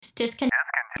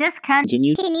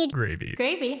Discontinued Gravy.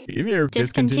 gravy. Give me your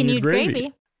Discontinued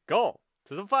gravy. Goal.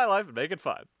 To simplify life and make it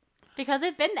fun. Because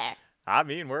we've been there. I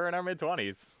mean, we're in our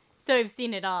mid-20s. So we've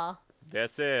seen it all.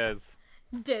 This is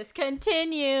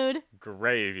Discontinued.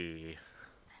 gravy.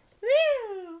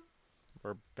 Woo!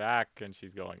 We're back and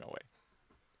she's going away.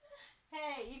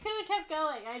 Hey, you could have kept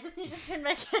going. I just need to turn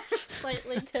my camera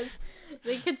slightly because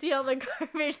they could see all the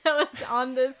garbage that was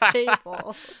on this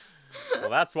table. Well,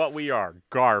 that's what we are.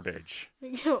 Garbage.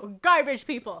 Garbage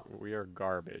people. We are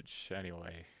garbage.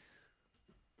 Anyway.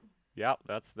 Yep,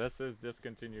 this is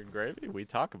Discontinued Gravy. We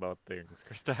talk about things.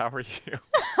 Krista, how are you?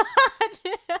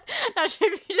 Not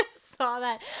sure if you just saw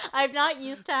that. I'm not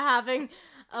used to having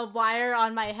a wire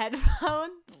on my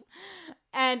headphones,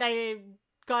 and I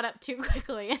got up too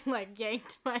quickly and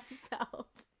yanked myself.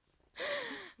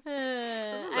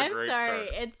 I'm sorry. Start.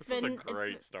 This is a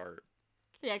great start.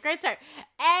 Yeah, great start.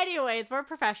 Anyways, we're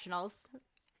professionals.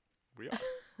 We are.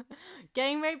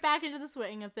 Getting right back into the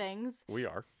swing of things. We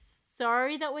are.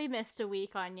 Sorry that we missed a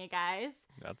week on you guys.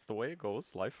 That's the way it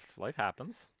goes. Life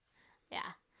happens.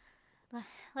 Yeah.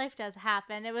 Life does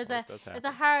happen. It was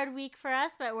a hard week for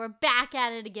us, but we're back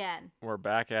at it again. We're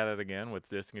back at it again with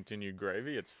Discontinued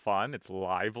Gravy. It's fun. It's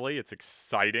lively. It's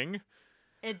exciting.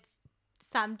 It's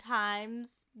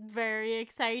sometimes very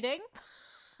exciting.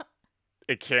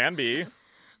 It can be.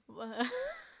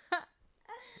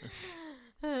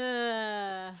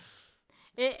 It's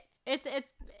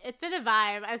been a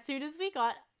vibe. As soon as we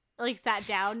got sat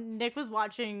down, Nick was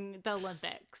watching the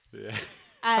Olympics. Yeah.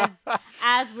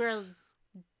 As we're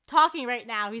talking right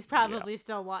now, he's probably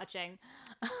still watching.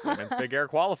 Women's big air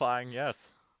qualifying, yes.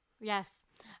 Yes.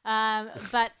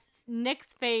 But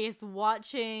Nick's face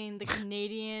watching the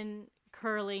Canadian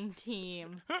curling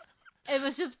team, it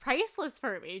was just priceless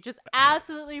for me. Just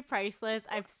absolutely priceless.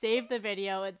 I've saved the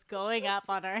video. It's going up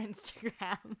on our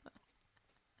Instagram.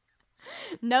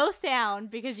 No sound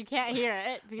because you can't hear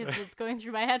it because it's going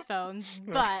through my headphones,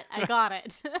 but I got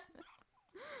it.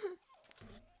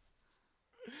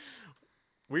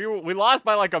 We lost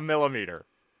by a millimeter.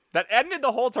 That ended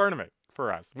the whole tournament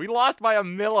for us. We lost by a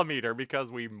millimeter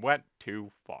because we went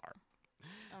too far.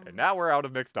 And now we're out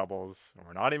of mixed doubles, and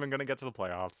we're not even going to get to the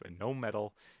playoffs, and no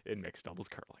medal in mixed doubles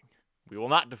curling. We will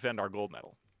not defend our gold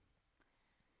medal.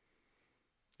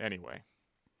 Anyway.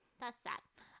 That's sad.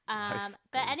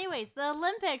 But anyways, the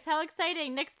Olympics, how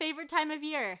exciting. Nick's favorite time of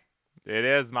year. It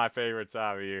is my favorite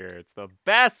time of year. It's the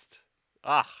best.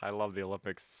 I love the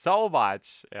Olympics so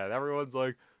much. And everyone's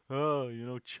like, oh,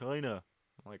 China.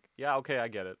 I'm like, yeah, okay, I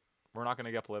get it. We're not going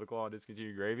to get political on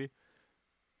Discontinued Gravy.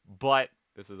 But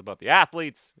this is about the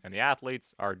athletes, and the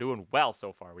athletes are doing well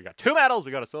so far. We got 2 medals.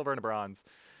 We got a silver and a bronze.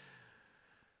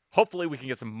 Hopefully we can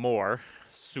get some more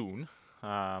soon.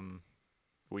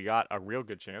 We got a real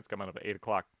good chance coming up at 8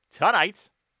 o'clock tonight.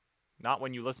 Not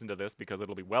when you listen to this, because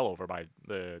it'll be well over by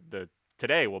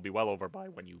today will be well over by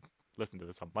when you listen to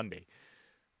this on Monday.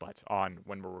 But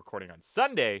when we're recording on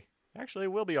Sunday, actually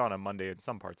it will be on Monday in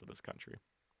some parts of this country.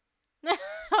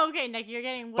 Okay, Nick, you're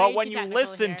getting way But when too you technical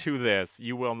listen here. to this,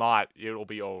 you will not. It'll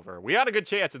be over. We had a good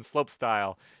chance in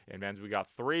slopestyle. In men's, we got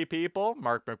 3 people.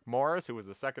 Mark McMorris, who was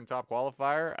the second top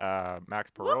qualifier.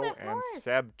 Max Perot and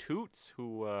Seb Toots,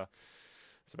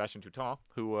 Sebastian Touton,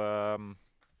 who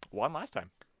won last time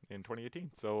in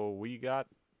 2018. So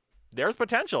there's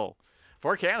potential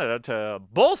for Canada to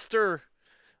bolster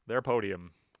their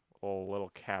podium.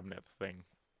 Little cabinet thing.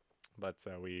 But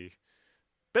we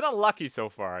been unlucky so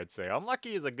far, I'd say.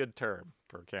 Unlucky is a good term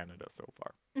for Canada so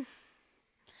far.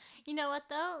 You know what,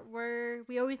 though?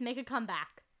 We always make a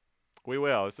comeback. We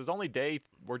will. This is only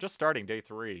we're just starting day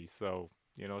 3, so,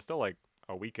 it's still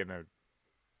a week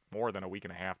more than a week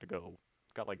and a half to go.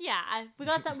 Got we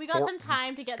got some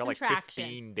time to get some traction.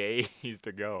 15 days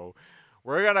to go.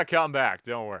 We're gonna come back,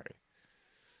 don't worry.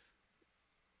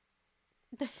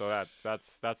 So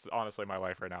that's honestly my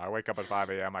life right now. I wake up at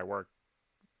 5 a.m.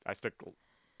 I stick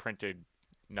printed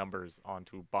numbers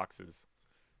onto boxes,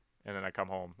 and then I come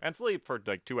home and sleep for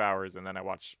 2 hours, and then I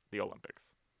watch the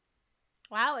Olympics.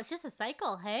 Wow, it's just a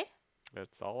cycle, hey?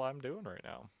 That's all I'm doing right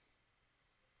now.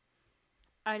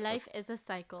 Our life is a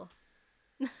cycle.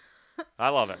 I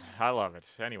love it.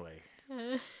 Anyway.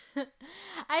 I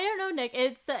don't know, Nick.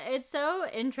 It's so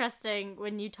interesting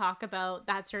when you talk about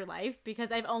that's your life,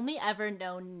 because I've only ever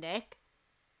known Nick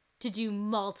to do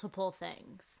multiple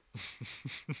things.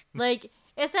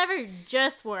 It's never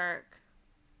just work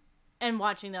and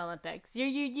watching the Olympics.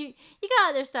 You got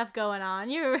other stuff going on.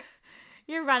 You're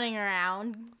running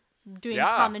around doing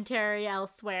commentary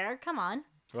elsewhere. Come on.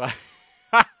 Well,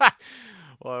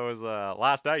 it was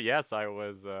last night. Yes, I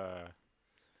was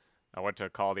I went to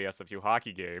call the SFU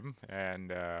hockey game,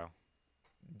 and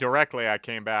directly I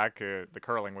came back. The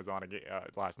curling was on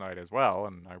last night as well,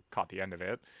 and I caught the end of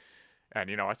it. And,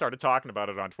 I started talking about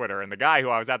it on Twitter. And the guy who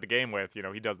I was at the game with,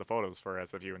 he does the photos for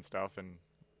SFU and stuff. And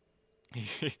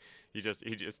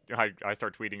I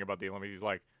start tweeting about the Olympics. He's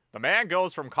like, the man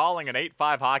goes from calling an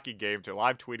 8-5 hockey game to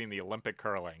live tweeting the Olympic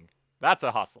curling. That's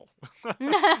a hustle.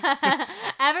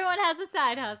 Everyone has a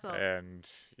side hustle. And,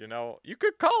 you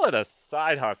could call it a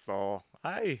side hustle.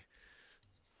 I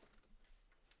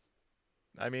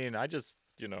mean, I just,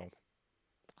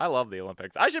 I love the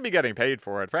Olympics. I should be getting paid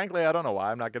for it. Frankly, I don't know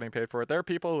why I'm not getting paid for it. There are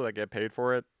people that get paid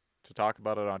for it to talk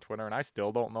about it on Twitter, and I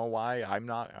still don't know why I'm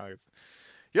not.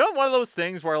 One of those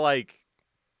things where, like,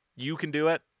 you can do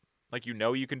it. Like, you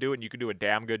can do it, and you can do a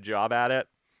damn good job at it.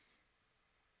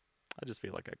 I just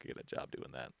feel like I could get a job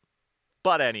doing that.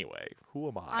 But anyway, who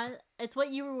am I? It's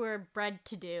what you were bred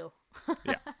to do.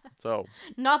 Yeah. So.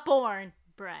 Not born,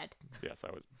 bred. Yes,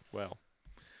 I was. Well.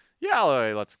 Yeah,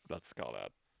 let's call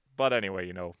that. But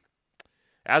anyway,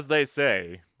 as they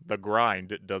say, the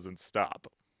grind doesn't stop.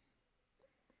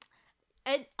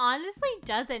 It honestly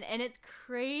doesn't, and it's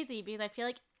crazy because I feel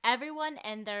like everyone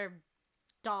and their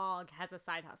dog has a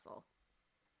side hustle.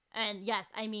 And yes,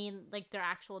 I mean like their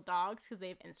actual dogs because they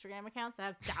have Instagram accounts that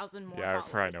have 1,000 more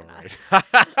followers than us. Right?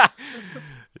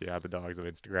 Yeah, the dogs of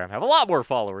Instagram have a lot more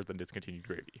followers than Discontinued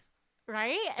Gravy.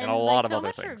 Right? And a lot of so other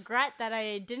much things. Regret that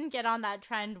I didn't get on that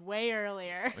trend way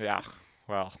earlier. Yeah,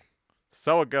 well,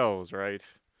 so it goes, right?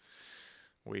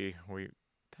 We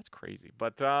that's crazy.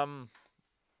 But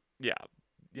yeah,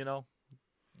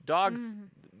 dogs.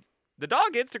 The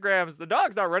dog Instagrams. The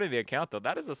dog's not running the account though.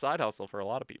 That is a side hustle for a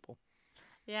lot of people.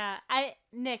 Yeah,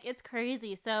 Nick, it's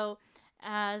crazy. So,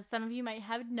 as some of you might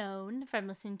have known from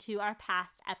listening to our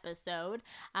past episode,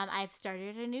 I've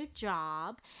started a new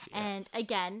job, and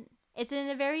again, it's in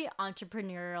a very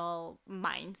entrepreneurial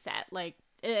mindset. Like,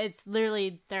 it's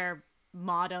literally their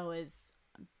motto is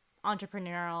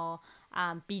entrepreneurial,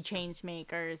 be change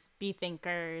makers, be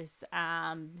thinkers,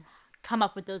 come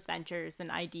up with those ventures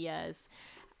and ideas.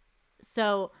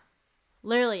 So,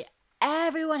 literally,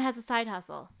 everyone has a side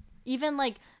hustle. Even,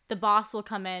 like, the boss will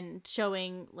come in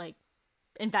showing, like,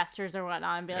 investors or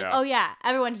whatnot and be like, oh, yeah,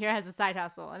 everyone here has a side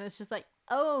hustle. And it's just like,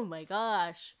 oh, my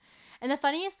gosh. And the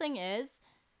funniest thing is,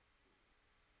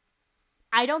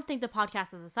 I don't think the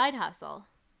podcast is a side hustle.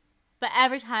 But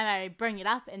every time I bring it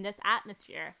up in this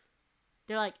atmosphere,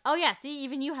 they're like, oh, yeah, see,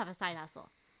 even you have a side hustle.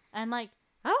 And I'm like,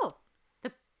 oh,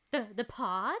 the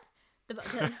pod? The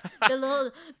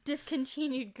little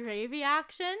Discontinued Gravy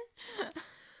action?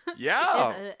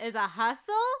 Yeah. is a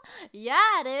hustle?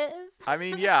 Yeah, it is. I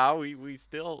mean, yeah, we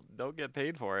still don't get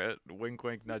paid for it. Wink,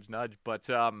 wink, nudge, nudge. But,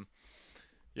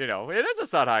 it is a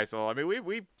side hustle. I mean,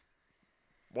 we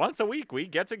once a week, we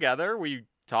get together, we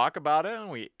talk about it, and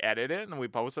we edit it, and we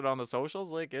post it on the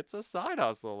socials. Like, it's a side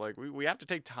hustle. Like, we have to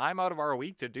take time out of our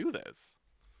week to do this.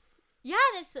 Yeah,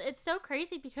 and it's so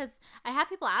crazy because I have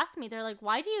people ask me, they're like,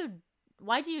 why do you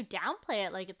downplay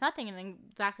it? Like, it's nothing. And then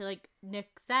exactly like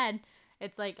Nick said,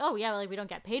 it's like, oh, yeah, like, we don't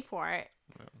get paid for it.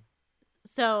 Yeah.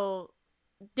 So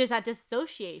there's that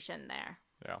dissociation there.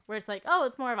 Yeah. Where it's like, oh,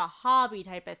 it's more of a hobby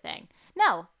type of thing.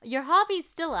 No, your hobby's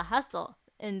still a hustle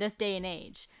in this day and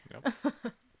age. Yep.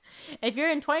 If you're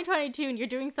in 2022 and you're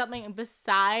doing something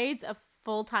besides a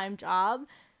full-time job,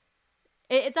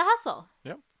 it's a hustle.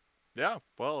 Yep. Yeah.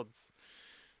 Well,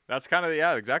 that's kind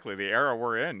of, exactly the era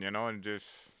we're in, and just,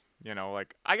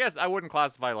 like, I guess I wouldn't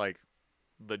classify, like,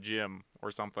 the gym or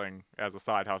something as a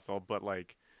side hustle, but,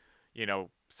 like,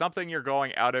 something you're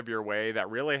going out of your way that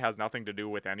really has nothing to do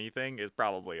with anything is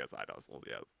probably a side hustle.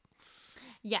 Yes.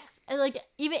 Yes. Like,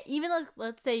 even like,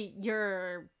 let's say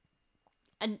you're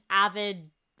an avid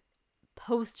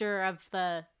poster of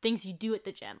the things you do at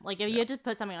the gym. Like, if you had to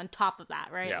put something on top of that,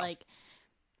 right? Yeah. Like,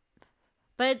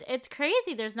 but it's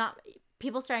crazy. There's not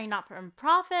people starting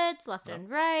not-for-profits left and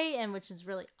right, and which is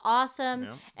really awesome.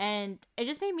 Yeah. And it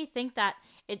just made me think that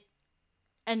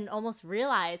and almost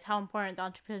realize how important the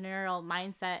entrepreneurial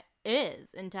mindset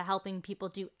is into helping people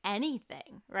do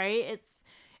anything, right?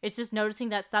 It's just noticing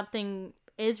that something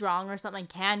is wrong or something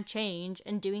can change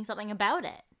and doing something about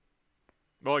it.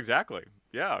 Well, exactly.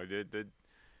 Yeah,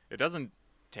 it doesn't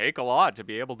take a lot to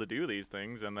be able to do these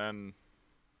things and then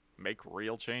make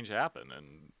real change happen,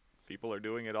 and people are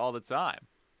doing it all the time.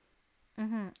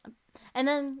 Mm-hmm. And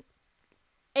then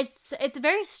it's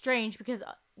very strange because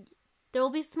there will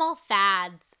be small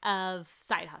fads of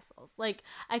side hustles. Like,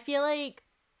 I feel like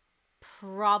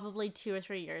probably 2 or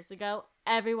 3 years ago,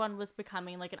 everyone was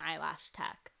becoming like an eyelash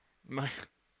tech.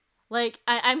 Like,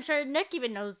 I'm sure Nick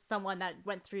even knows someone that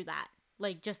went through that.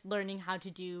 like just learning how to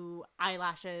do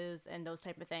eyelashes and those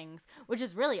type of things, which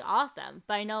is really awesome.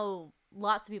 But I know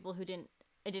lots of people who it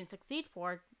didn't succeed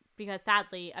for, because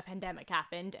sadly a pandemic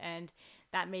happened and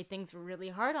that made things really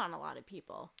hard on a lot of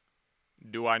people.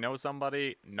 Do I know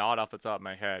somebody? Not off the top of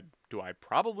my head. Do I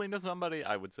probably know somebody?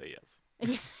 I would say yes.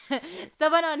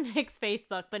 Someone on Nick's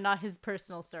Facebook, but not his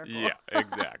personal circle. Yeah,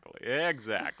 exactly.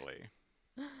 Exactly.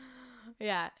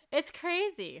 Yeah, it's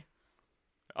crazy.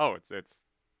 Oh, it's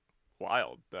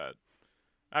wild that,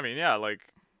 I mean, yeah,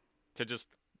 like, to just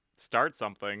start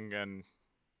something and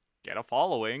get a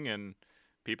following and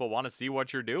people want to see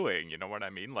what you're doing, you know what I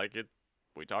mean? Like,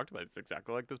 we talked about it. It's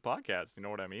exactly like this podcast, you know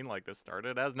what I mean? Like, this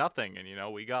started as nothing, and, you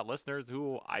know, we got listeners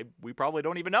who we probably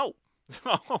don't even know.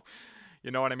 So,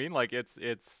 you know what I mean? Like,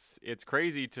 it's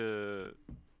crazy to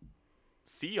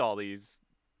see all these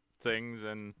things,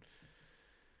 and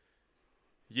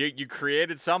you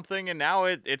created something, and now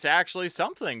it's actually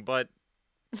something, but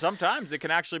sometimes it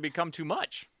can actually become too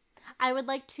much. I would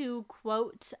like to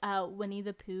quote Winnie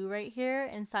the Pooh right here,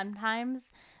 and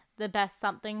sometimes the best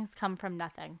somethings come from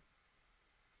nothing.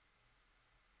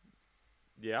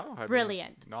 Yeah, I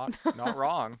brilliant. Mean, not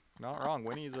wrong, not wrong.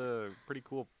 Winnie's a pretty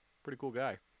cool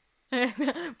guy.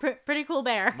 Pretty cool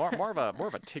bear. more of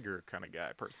a Tigger kind of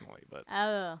guy personally, but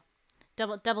oh,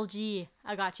 double G.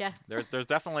 I gotcha. There's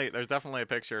definitely a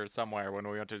picture somewhere when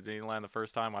we went to Disneyland the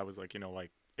first time. I was like, you know,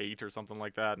 like 8 or something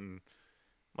like that, and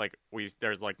like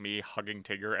there's like me hugging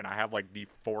Tigger, and I have like the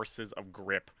forces of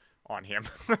grip on him.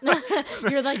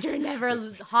 You're never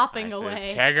hopping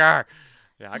away. Tigger.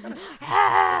 Yeah, I got a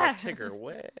Tigger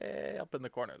way up in the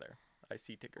corner there. I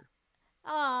see Tigger.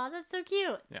 Aw, that's so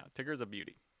cute. Yeah, Tigger's a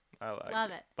beauty. I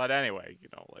love it. But anyway, you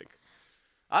know, like,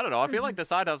 I don't know. I feel like the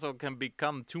side hustle can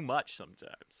become too much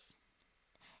sometimes.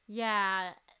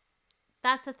 Yeah,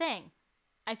 that's the thing.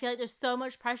 I feel like there's so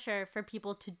much pressure for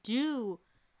people to do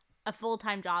a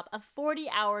full-time job of 40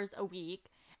 hours a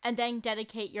week and then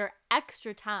dedicate your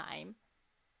extra time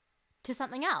to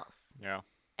something else. Yeah.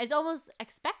 It's almost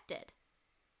expected.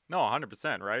 No,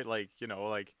 100%, right? Like, you know,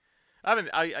 like,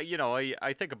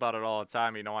 I think about it all the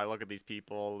time. You know, I look at these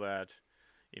people that,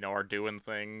 you know, are doing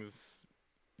things,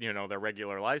 you know, their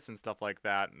regular lives and stuff like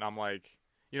that. And I'm like,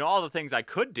 you know, all the things I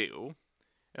could do.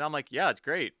 And I'm like, yeah, it's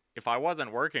great. If I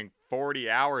wasn't working 40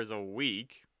 hours a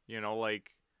week, you know,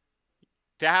 like,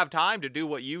 to have time to do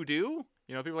what you do,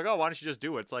 you know, people are like, oh, why don't you just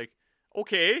do it? It's like,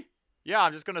 okay, yeah,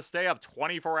 I'm just going to stay up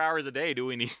 24 hours a day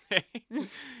doing these things.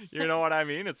 You know what I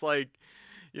mean? It's like,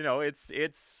 you know, it's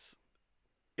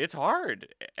hard.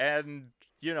 And,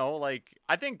 you know, like,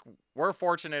 I think we're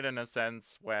fortunate in a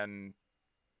sense when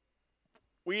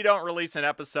we don't release an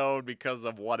episode because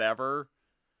of whatever.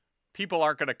 People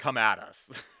aren't going to come at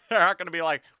us. They're not going to be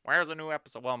like, where's a new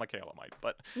episode? Well, Michaela might,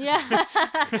 but. Yeah.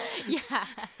 Yeah.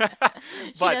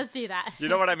 She does do that. You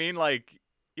know what I mean? Like,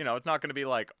 you know, it's not going to be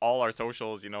like all our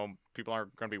socials, you know, people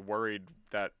aren't going to be worried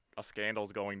that a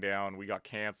scandal's going down. We got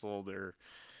canceled or.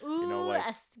 Ooh, you know, like,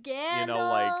 a scandal. You know,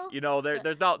 like, you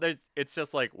know, it's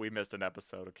just like, we missed an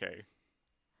episode. Okay.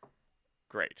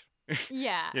 Great.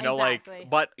 Yeah, you know, exactly. like,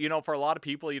 but, you know, for a lot of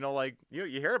people, you know, like, you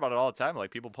hear about it all the time,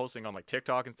 like, people posting on, like,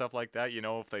 TikTok and stuff like that, you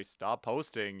know, if they stop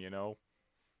posting, you know,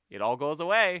 it all goes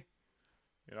away.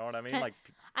 You know what I mean? Like,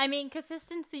 I mean,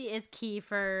 consistency is key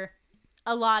for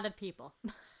a lot of people.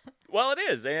 Well, it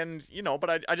is, and, you know,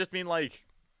 but I just mean, like,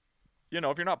 you know,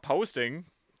 if you're not posting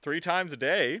 3 times a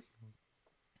day,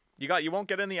 you won't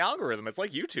get in the algorithm. It's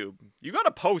like YouTube. You got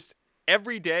to post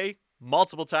every day,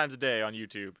 multiple times a day on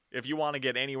YouTube if you want to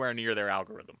get anywhere near their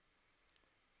algorithm.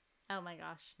 Oh my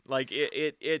gosh. Like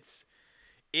it's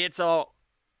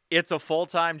a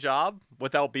full-time job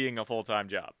without being a full-time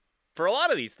job for a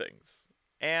lot of these things.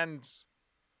 And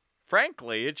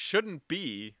frankly, it shouldn't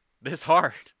be this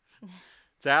hard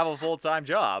to have a full-time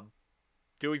job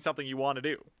doing something you want to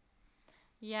do.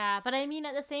 Yeah, but I mean,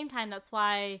 at the same time, that's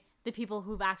why the people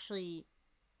who've actually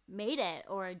made it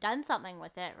or done something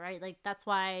with it, right? Like, that's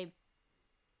why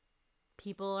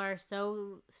people are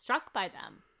so struck by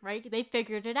them, right? They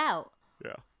figured it out.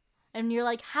 Yeah. And you're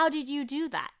like, how did you do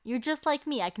that? You're just like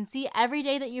me. I can see every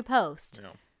day that you post.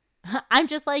 Yeah. I'm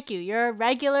just like you. You're a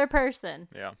regular person.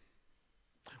 Yeah.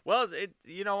 Well,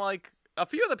 you know, like, a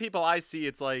few of the people I see,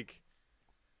 it's like,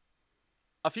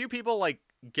 a few people, like,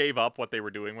 gave up what they were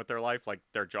doing with their life, like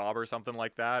their job or something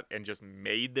like that, and just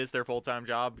made this their full-time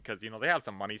job because, you know, they have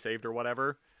some money saved or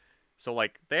whatever. So,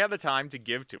 like, they have the time to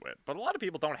give to it. But a lot of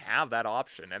people don't have that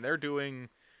option, and they're doing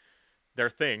their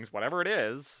things, whatever it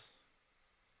is,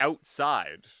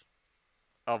 outside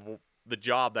of the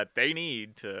job that they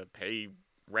need to pay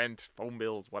rent, phone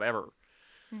bills, whatever.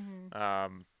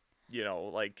 Mm-hmm. You know,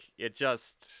 like, it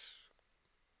just,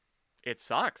 it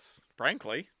sucks,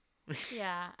 frankly.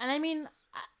 Yeah. And I mean,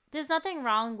 there's nothing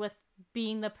wrong with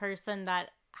being the person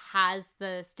that has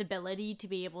the stability to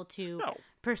be able to No.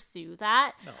 pursue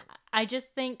that. No. I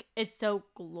just think it's so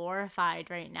glorified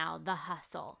right now, the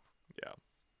hustle. Yeah.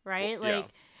 Right? Well, yeah.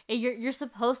 Like you're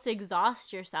supposed to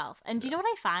exhaust yourself. And do you know what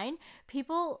I find?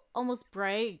 People almost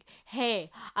brag, "Hey,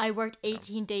 I worked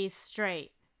 18 days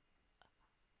straight."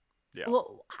 Yeah.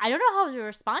 Well, I don't know how to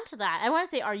respond to that. I want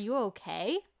to say, "Are you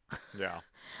okay?" Yeah.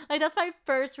 Like that's my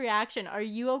first reaction. Are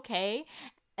you okay?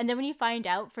 And then when you find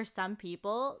out for some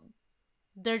people,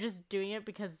 they're just doing it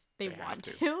because they They have want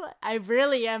to. to. I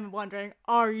really am wondering,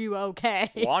 are you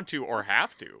okay? Want to or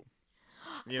have to.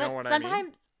 You know what I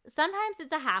mean? Sometimes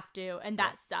it's a have to, and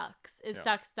that sucks. It Yeah.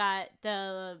 sucks that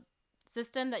the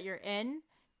system that you're in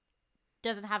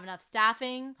doesn't have enough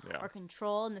staffing Yeah. or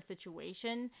control in the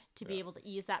situation to be able to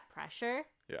ease that pressure.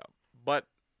 Yeah. But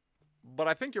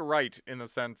I think you're right in the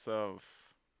sense of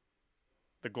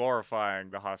the glorifying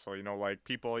the hustle. You know, like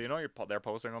people, you know, they're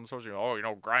posting on the social, oh, you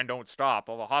know, grind don't stop,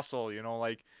 all the hustle, you know,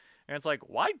 like, and it's like,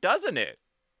 why doesn't it?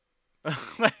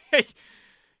 Like,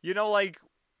 you know, like,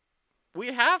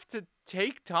 we have to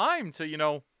take time to, you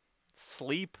know,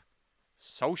 sleep,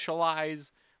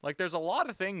 socialize. Like, there's a lot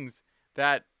of things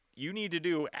that you need to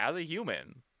do as a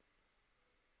human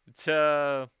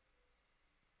to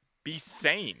be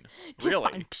sane, To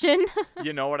really. function.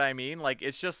 You know what I mean? Like,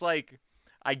 it's just like,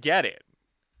 I get it.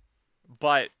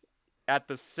 But at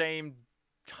the same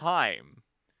time,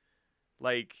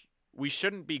 like, we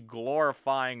shouldn't be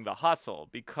glorifying the hustle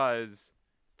because,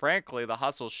 frankly, the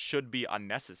hustle should be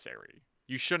unnecessary.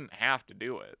 You shouldn't have to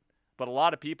do it. But a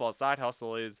lot of people, a side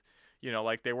hustle is, you know,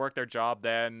 like, they work their job,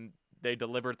 then they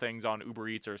deliver things on Uber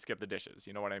Eats or skip the dishes.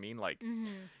 You know what I mean? Like,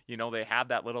 you know, they have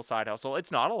that little side hustle.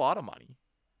 It's not a lot of money,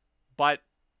 but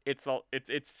it's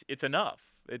enough.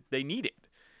 They need it.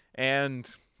 And,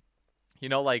 you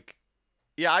know, like,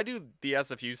 yeah, I do the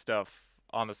SFU stuff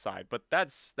on the side, but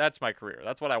that's my career.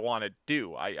 That's what I want to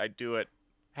do. I do it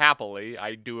happily.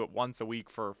 I do it once a week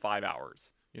for 5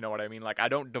 hours. You know what I mean? Like, I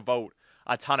don't devote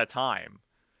a ton of time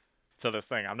to this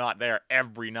thing. I'm not there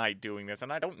every night doing this,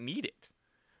 and I don't need it.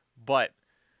 But,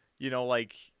 you know,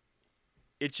 like,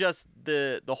 it's just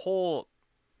the whole,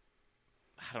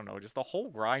 I don't know, just the whole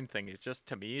grind thing is just,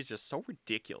 to me, is just so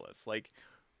ridiculous. Like,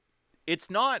 it's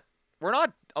not,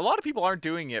 a lot of people aren't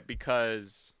doing it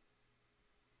because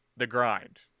the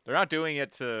grind. They're not doing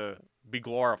it to be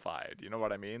glorified. You know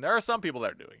what I mean? There are some people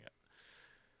that are doing it.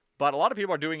 But a lot of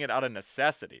people are doing it out of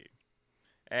necessity.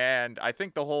 And I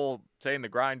think the whole saying the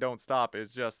grind don't stop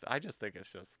is just, I just think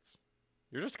it's just,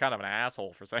 you're just kind of an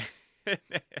asshole for saying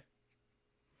it.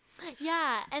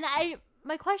 Yeah, and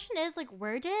my question is, like,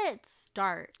 where did it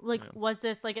start? Like, was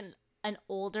this like an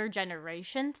older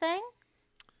generation thing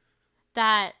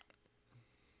that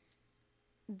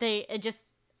it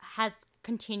just has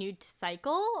continued to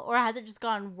cycle, or has it just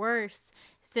gotten worse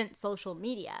since social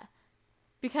media?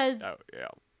 Because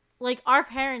like, our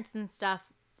parents and stuff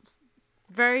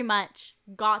very much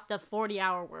got the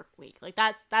 40-hour work week. Like,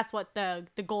 that's what the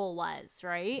goal was,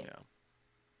 right? Yeah.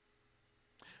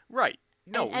 Right.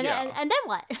 No, and then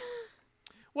what?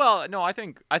 Well, no, I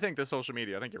think the social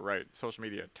media, I think you're right. Social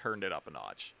media turned it up a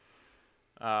notch.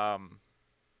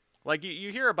 Like,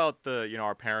 you hear about the, you know,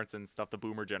 our parents and stuff, the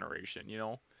boomer generation, you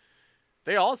know,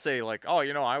 they all say, like, oh,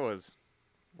 you know, I was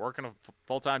working a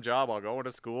full-time job, I'll go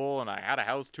to school, and I had a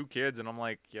house, 2 kids, and I'm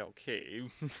like, yeah, okay,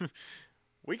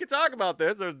 we could talk about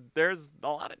this. There's a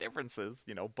lot of differences,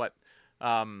 you know, but,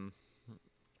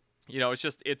 you know,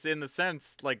 it's in the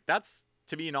sense, like, that's,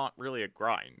 to me, not really a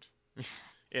grind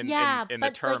in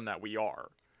the term, like, that we are.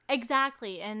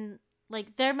 Exactly. And,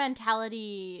 like, their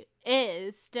mentality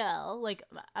is still, like,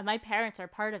 my parents are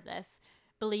part of this,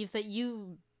 believes that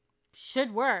you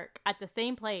should work at the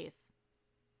same place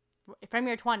from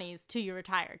your 20s to you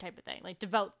retire, type of thing. Like,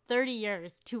 devote 30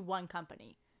 years to one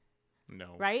company.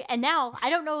 No. Right? And now, I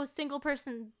don't know a single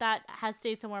person that has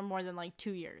stayed somewhere more than, like,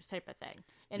 2 years, type of thing.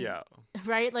 And, yeah.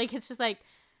 Right? Like, it's just like,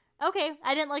 okay,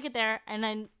 I didn't like it there, and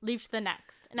then leave to the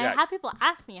next. And Yeah. I have people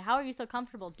ask me, how are you so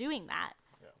comfortable doing that?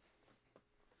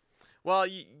 Well,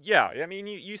 yeah, I mean,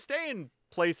 you stay in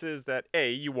places that, A,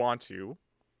 you want to,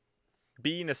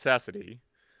 B, necessity,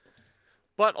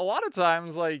 but a lot of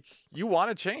times, like, you want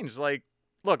to change. Like,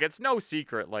 look, it's no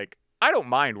secret, like, I don't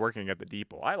mind working at the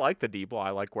depot. I like the depot.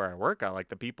 I like where I work. I like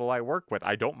the people I work with.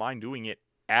 I don't mind doing it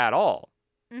at all.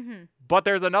 Mm-hmm. But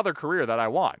there's another career that I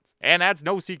want, and that's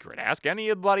no secret. Ask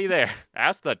anybody there.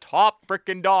 Ask the top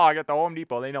freaking dog at the Home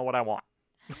Depot. They know what I want.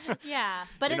 Yeah,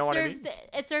 but You know what I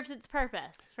it serves its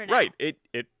purpose for now. Right.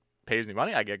 It pays me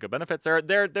money. I get good benefits.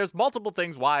 There's multiple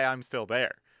things why I'm still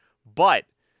there. But,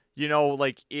 you know,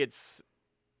 like it's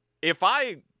if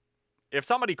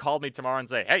somebody called me tomorrow and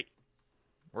say, "Hey,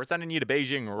 we're sending you to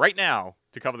Beijing right now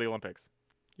to cover the Olympics,"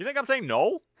 you think I'm saying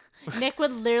no? Nick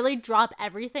would literally drop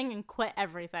everything and quit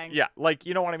everything. Yeah, like,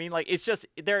 you know what I mean? Like, it's just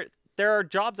there are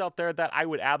jobs out there that I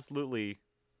would absolutely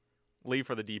leave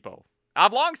for the depot.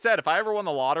 I've long said if I ever won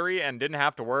the lottery and didn't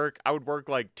have to work, I would work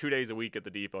like 2 days a week at the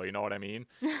depot. You know what I mean?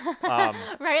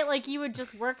 Right? Like you would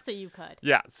just work so you could.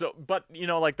 Yeah. So, but you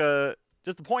know, like the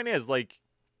point is, like,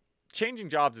 changing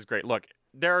jobs is great. Look,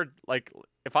 like,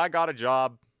 if I got a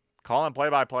job calling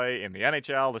play-by-play in the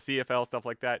NHL, the CFL, stuff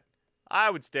like that, I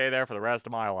would stay there for the rest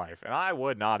of my life, and I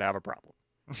would not have a problem.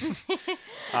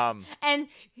 And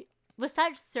with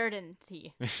such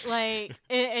certainty, like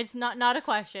it's not a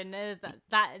question.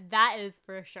 That is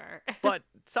for sure. But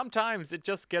sometimes it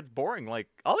just gets boring. Like,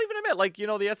 I'll even admit, like, you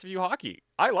know, the SVU hockey,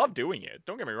 I love doing it.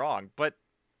 Don't get me wrong, but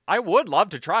I would love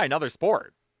to try another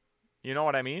sport. You know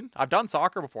what I mean? I've done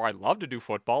soccer before. I'd love to do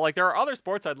football. Like, there are other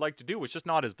sports I'd like to do. It's just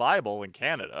not as viable in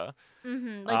Canada.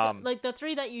 Mm-hmm. Like the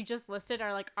three that you just listed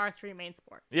are like our three main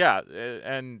sports. Yeah,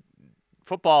 and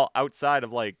football outside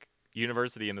of like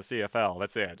university and the CFL,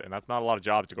 that's it. And that's not a lot of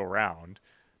jobs to go around.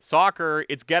 Soccer,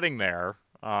 it's getting there.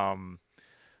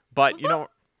 But you know,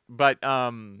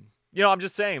 I'm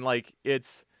just saying, like,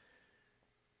 it's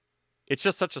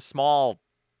just such a small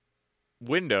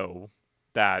window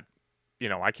that, you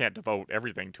know, I can't devote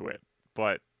everything to it.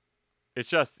 But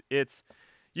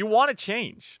you want to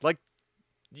change. Like,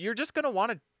 you're just going to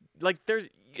want to, like, there's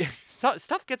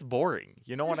stuff gets boring.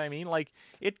 You know what I mean? Like,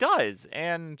 it does.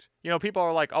 And, you know, people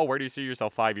are like, "Oh, where do you see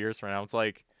yourself 5 years from now?" It's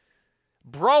like,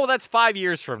 bro, that's 5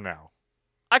 years from now.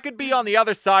 I could be on the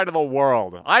other side of the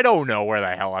world. I don't know where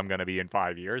the hell I'm going to be in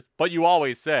 5 years. But you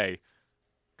always say,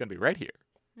 "Going to be right here."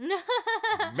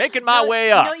 Making my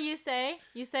way up. You know what you say?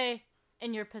 You say,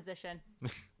 "In your position."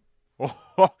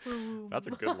 That's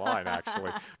a good line,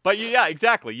 actually. But yeah,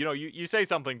 exactly. You know, you say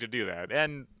something to do that.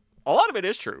 And a lot of it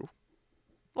is true.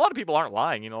 A lot of people aren't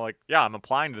lying. You know, like, yeah, I'm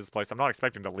applying to this place. I'm not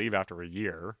expecting to leave after a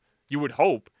year. You would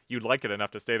hope you'd like it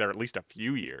enough to stay there at least a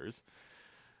few years.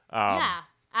 Yeah,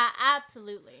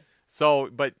 absolutely. So,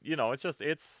 but, you know,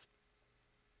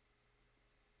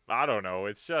 I don't know.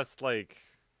 It's just like,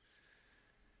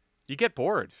 you get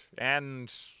bored.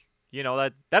 And, you know,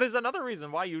 that is another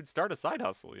reason why you'd start a side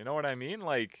hustle. You know what I mean?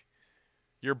 Like,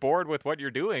 you're bored with what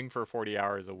you're doing for 40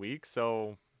 hours a week.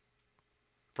 So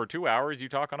for 2 hours, you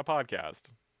talk on a podcast.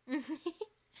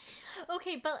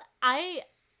 Okay, but I've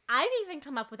even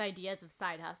come up with ideas of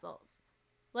side hustles.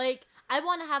 Like, I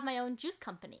want to have my own juice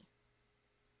company.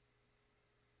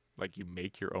 Like, you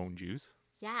make your own juice?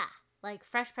 Yeah, like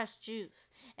fresh pressed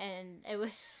juice, and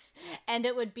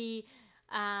it would be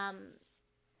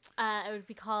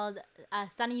called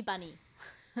Sunny Bunny,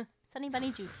 Sunny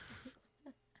Bunny juice.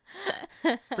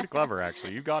 It's pretty clever,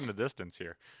 actually. You've gotten a distance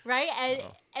here. Right? And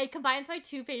it combines my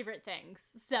two favorite things.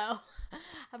 So,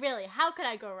 really, how could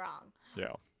I go wrong?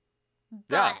 Yeah.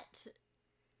 But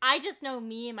I just know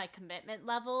me and my commitment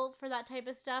level for that type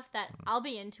of stuff that I'll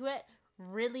be into it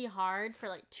really hard for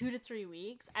like 2 to 3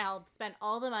 weeks. I'll spend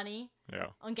all the money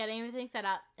on getting everything set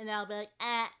up, and then I'll be like,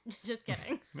 just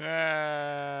kidding.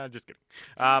 Just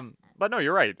kidding. But no,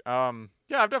 you're right.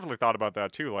 Yeah, I've definitely thought about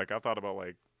that too. Like, I've thought about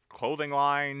like clothing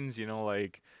lines, you know,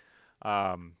 like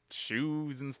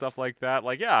shoes and stuff like that.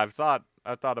 Like, yeah, I've thought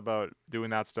about doing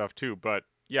that stuff too. But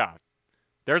yeah,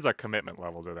 there's a commitment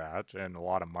level to that, and a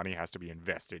lot of money has to be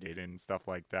invested in and stuff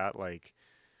like that. Like,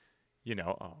 you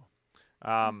know,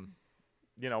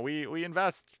 you know, we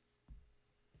invest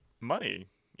money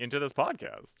into this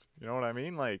podcast. You know what I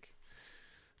mean? Like,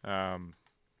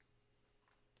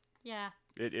 yeah.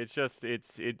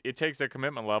 It takes a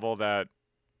commitment level that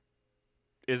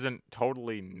isn't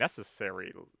totally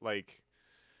necessary. Like,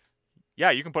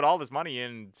 yeah, you can put all this money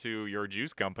into your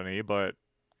juice company, but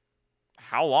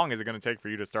how long is it going to take for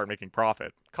you to start making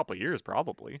profit? A couple of years,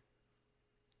 probably.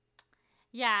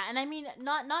 Yeah, and I mean,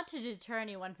 not to deter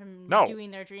anyone from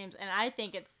doing their dreams, and I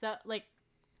think it's so, like,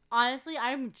 honestly,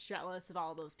 I'm jealous of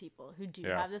all those people who do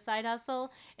have the side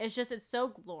hustle. It's just, it's so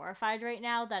glorified right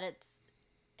now that it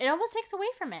almost takes away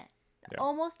from it. It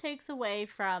almost takes away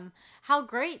from how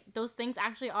great those things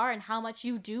actually are and how much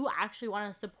you do actually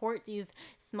want to support these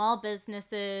small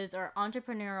businesses or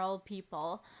entrepreneurial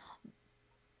people.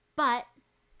 But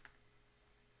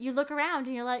you look around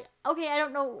and you're like, okay, I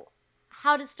don't know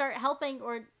how to start helping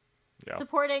or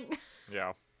supporting.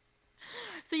 Yeah.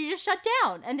 So you just shut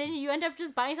down, and then you end up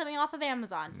just buying something off of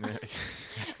Amazon.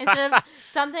 Instead of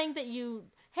something that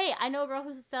hey, I know a girl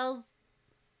who sells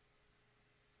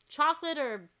chocolate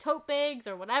or tote bags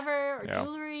or whatever, or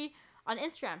jewelry on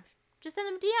Instagram. just send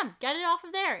them a DM. Get it off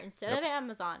of there instead of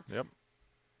Amazon. Yep.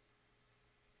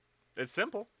 It's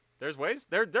simple. There's ways.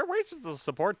 There are ways to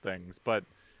support things, but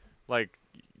like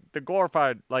the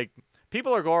glorified, like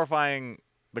people are glorifying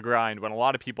the grind when a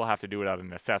lot of people have to do it out of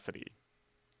necessity,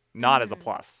 not as a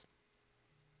plus.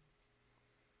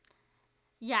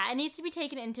 Yeah, it needs to be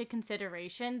taken into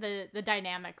consideration, the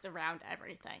dynamics around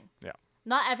everything. Yeah.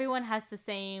 Not everyone has the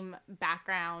same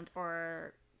background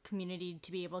or community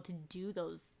to be able to do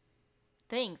those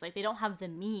things. Like, they don't have the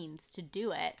means to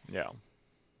do it. Yeah.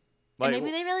 And maybe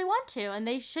they really want to, and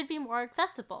they should be more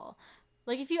accessible.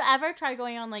 Like, if you ever try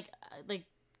going on, like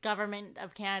Government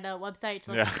of Canada website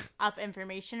to look up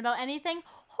information about anything,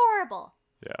 horrible.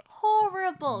 Yeah.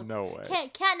 Horrible. No way.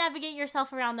 Can't navigate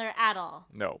yourself around there at all.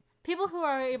 No. People who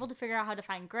are able to figure out how to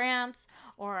find grants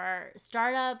or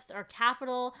startups or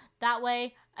capital that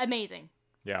way, amazing.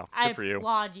 Yeah, I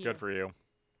applaud you. Good for you.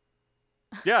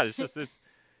 Yeah, it's just it's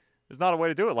not a way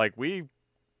to do it. Like, we've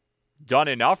done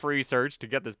enough research to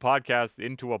get this podcast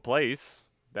into a place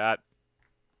that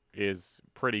is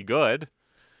pretty good.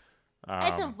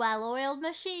 It's a well-oiled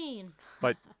machine.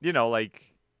 But, you know,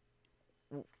 like,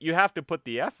 you have to put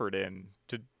the effort in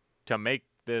to make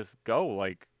this go.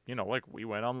 Like, you know, like, we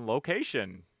went on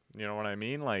location. You know what I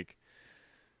mean? Like,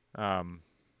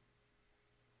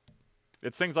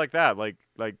 it's things like that, like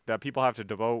that people have to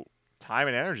devote time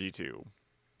and energy to.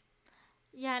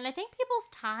 Yeah, and I think people's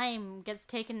time gets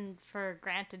taken for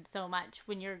granted so much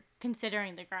when you're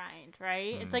considering the grind,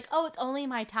 right? It's like, oh, it's only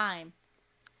my time.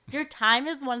 Your time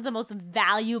is one of the most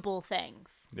valuable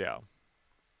things. Yeah.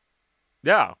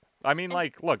 Yeah. I mean,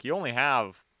 like, look, you only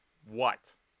have,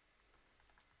 what,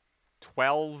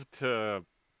 12 to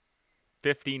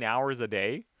 15 hours a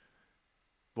day?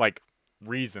 Like,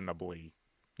 reasonably,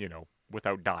 you know,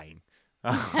 without dying.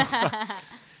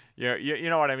 You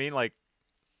know what I mean? Like,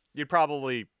 you'd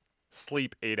probably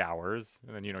sleep 8 hours,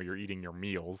 and then, you know, you're eating your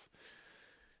meals.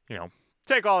 You know,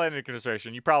 take all that into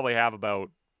consideration. You probably have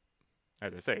about,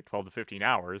 as I say, 12 to 15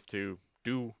 hours to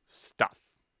do stuff.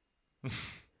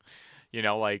 You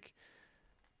know, like,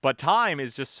 but time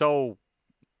is just so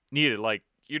needed. Like,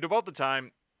 you devote the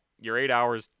time, your 8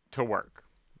 hours to work.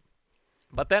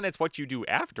 But then it's what you do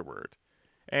afterward.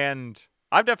 And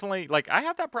I've definitely, like, I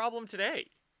had that problem today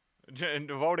in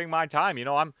devoting my time. You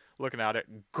know, I'm looking at it.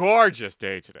 Gorgeous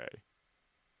day today.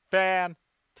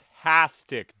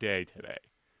 Fantastic day today.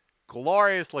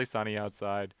 Gloriously sunny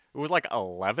outside. It was like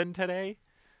 11 today.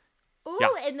 Ooh,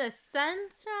 Yeah. in the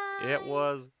sunshine. It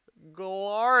was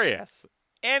glorious.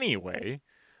 Anyway,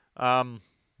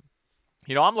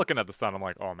 you know, I'm looking at the sun. I'm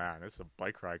like, oh man, this is a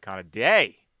bike ride kind of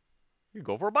day. You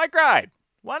go for a bike ride.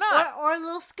 Why not? Or a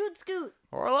little scoot.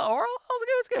 Or a little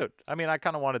scoot. I mean, I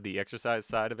kind of wanted the exercise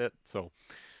side of it. So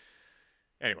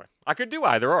anyway, I could do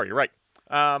either or. You're right.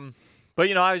 But,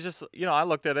 you know, I was just, you know, I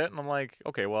looked at it and I'm like,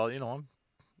 okay, well, you know,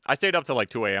 I stayed up till like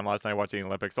 2 a.m. last night watching the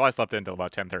Olympics, so I slept in until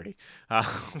about 10:30.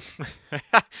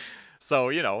 So,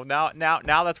 you know, now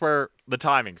that's where the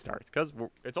timing starts, because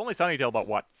it's only sunny till about,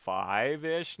 what,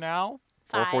 5-ish now?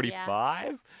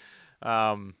 4:45?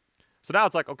 Yeah. So now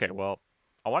it's like, okay, well,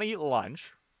 I want to eat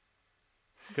lunch,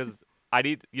 because I'd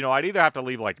either have to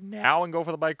leave like now and go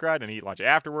for the bike ride and eat lunch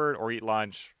afterward, or eat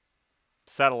lunch,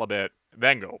 settle a bit,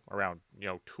 then go around, you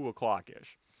know, 2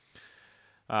 o'clock-ish.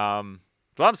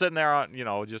 So I'm sitting there on, you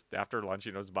know, just after lunch,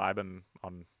 you know, just vibing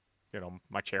on, you know,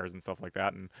 my chairs and stuff like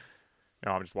that. And, you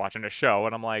know, I'm just watching a show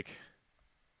and I'm like,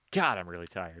 God, I'm really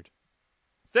tired.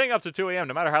 Staying up to 2 a.m.,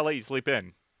 no matter how late you sleep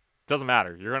in, doesn't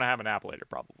matter. You're going to have a nap later,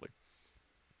 probably.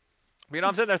 But, you know,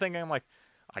 I'm sitting there thinking, I'm like,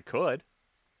 I could.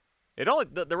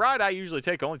 The ride I usually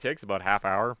take only takes about half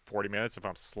hour, 40 minutes if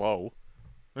I'm slow.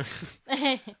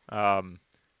 You know,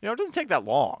 it doesn't take that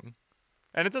long.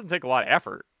 And it doesn't take a lot of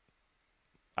effort.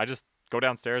 I just go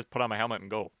downstairs, put on my helmet,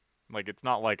 and go. Like, it's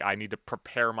not like I need to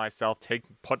prepare myself,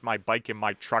 put my bike in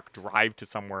my truck, drive to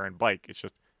somewhere, and bike. It's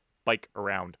just bike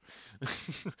around.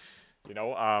 You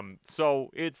know?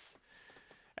 So it's...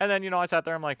 And then, you know, I sat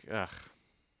there, I'm like, ugh.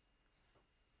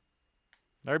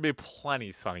 There'll be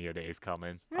plenty sunnier days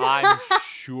coming. I'm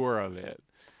sure of it.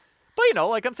 But, you know,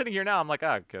 like, I'm sitting here now, I'm like,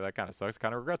 oh, okay, that kind of sucks.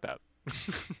 Kind of regret that.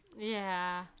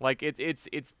 Yeah. Like,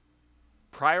 it's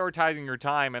prioritizing your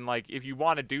time, and, like, if you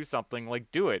want to do something,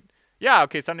 like, do it. Yeah,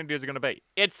 okay, sunny days are going to be.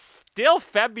 It's still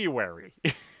February.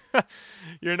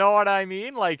 You know what I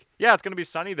mean? Like, yeah, it's going to be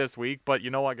sunny this week, but you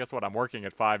know what? Guess what? I'm working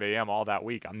at 5 a.m. all that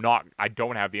week. I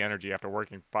don't have the energy after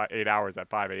working 8 hours at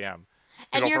 5 a.m.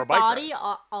 And your body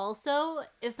also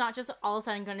is not just all of a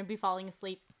sudden going to be falling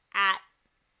asleep at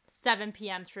 7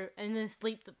 p.m. and then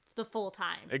sleep the full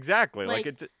time. Exactly. Like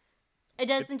It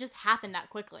doesn't just happen that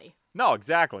quickly. No,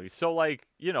 exactly. So like,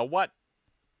 you know, what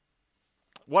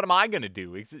am I going to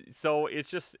do? So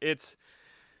it's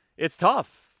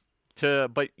tough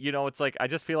but you know, it's like I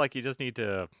just feel like you just need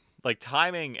to like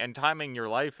timing your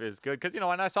life is good because, you know,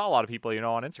 and I saw a lot of people, you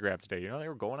know, on Instagram today, you know, they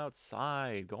were going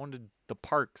outside, going to the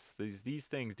parks, these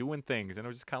things, doing things, and it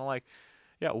was just kind of like,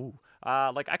 yeah,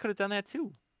 like I could have done that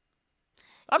too.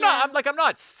 I'm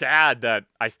not sad that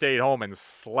I stayed home and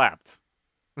slept.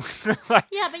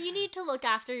 Yeah, but you need to look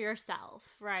after yourself,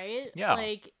 right? Yeah.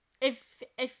 Like if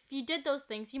you did those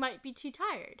things, you might be too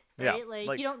tired, right? Yeah,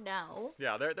 Like you don't know.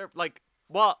 Yeah, they're like,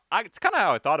 well, it's kind of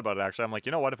how I thought about it actually. I'm like,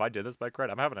 you know what? If I did this bike ride,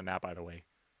 I'm having a nap either way.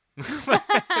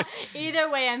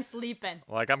 Either way, I'm sleeping.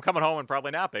 Like I'm coming home and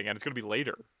probably napping, and it's gonna be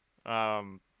later.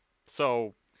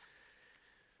 So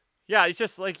yeah, it's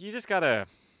just like you just gotta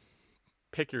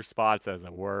pick your spots, as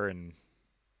it were, and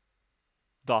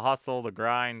the hustle, the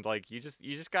grind. Like you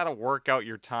just gotta work out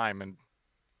your time, and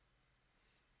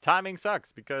timing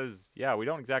sucks because yeah, we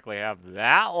don't exactly have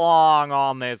that long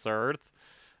on this earth.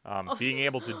 Being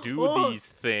able to do these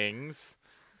things.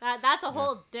 That's a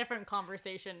whole different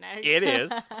conversation, Nick. It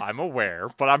is. I'm aware,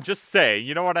 but I'm just saying,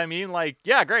 you know what I mean? Like,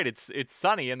 yeah, great. It's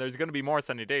sunny and there's going to be more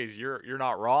sunny days. You're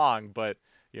not wrong, but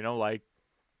you know, like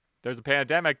there's a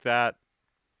pandemic that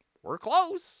we're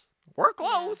close. We're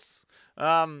close.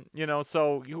 Yeah. You know,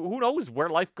 so who knows where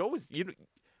life goes?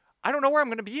 I don't know where I'm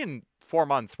going to be in 4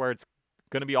 months where it's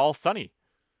going to be all sunny.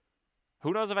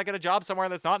 Who knows if I get a job somewhere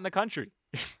that's not in the country?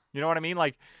 You know what I mean?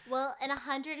 Like, well, in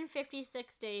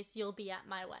 156 days, you'll be at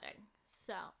my wedding.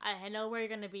 So I know where you're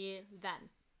going to be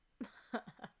then.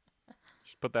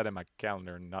 Should put that in my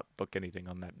calendar and not book anything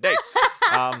on that day.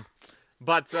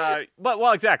 But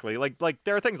well, exactly. Like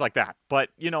there are things like that. But,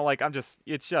 you know, like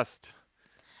it's just,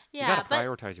 you got to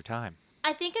prioritize your time.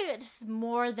 I think it's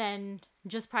more than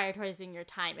just prioritizing your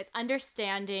time. It's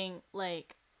understanding,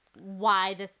 like, why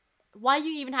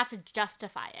you even have to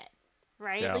justify it.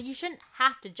 Right? Yeah. Like, you shouldn't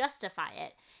have to justify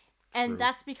it. And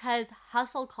that's because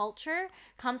hustle culture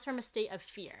comes from a state of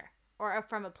fear or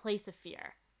from a place of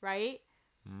fear, right?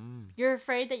 You're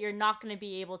afraid that you're not going to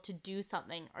be able to do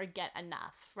something or get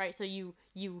enough, right? So you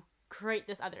create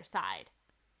this other side.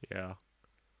 Yeah.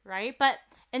 Right? But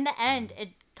in the end, it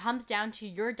comes down to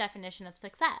your definition of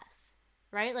success,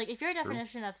 right? Like, if your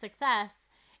definition of success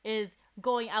is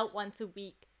going out once a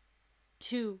week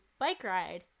to bike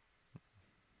ride,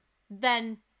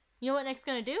 then you know what Nick's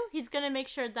going to do? He's going to make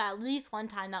sure that at least one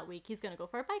time that week he's going to go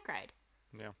for a bike ride.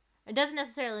 Yeah. It doesn't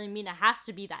necessarily mean it has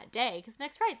to be that day, because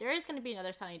Nick's right. There is going to be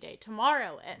another sunny day.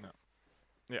 Tomorrow is.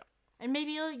 No. Yeah. And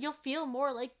maybe you'll feel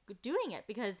more like doing it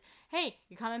because, hey,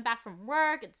 you're coming back from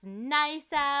work. It's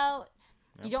nice out.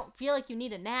 Yep. You don't feel like you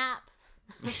need a nap.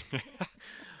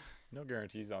 No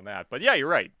guarantees on that. But yeah, you're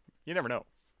right. You never know.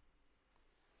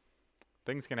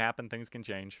 Things can happen. Things can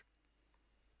change.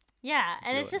 Yeah,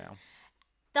 and it's just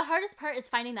the hardest part is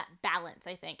finding that balance,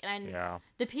 I think. And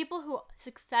the people who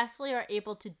successfully are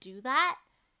able to do that,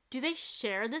 do they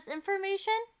share this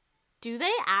information? Do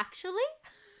they actually?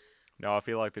 No, I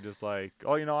feel like they're just like,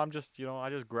 oh, you know, I just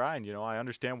grind. You know, I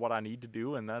understand what I need to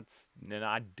do, and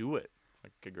I do it. It's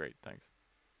like, okay, great, thanks.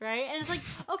 Right? And it's like,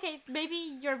 okay,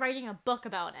 maybe you're writing a book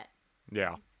about it.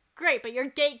 Yeah. Great, but you're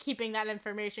gatekeeping that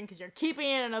information because you're keeping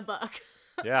it in a book.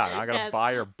 Yeah, I gotta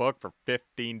buy your book for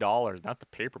 $15. That's the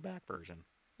paperback version.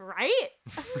 Right?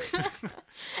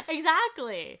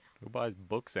 Exactly. Who buys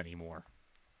books anymore?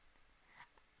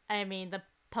 I mean, the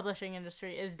publishing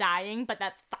industry is dying, but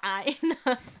that's fine.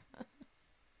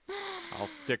 I'll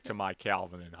stick to my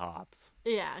Calvin and Hobbes.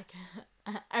 Yeah,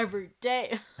 every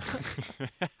day.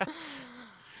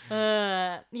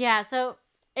 Yeah, so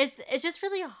it's just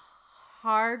really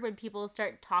hard when people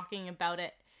start talking about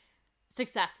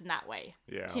success in that way.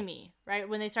 Yeah. To me, right?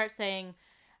 When they start saying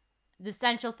the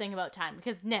essential thing about time.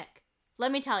 Because Nick,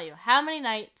 let me tell you, how many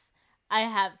nights I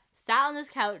have sat on this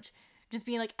couch just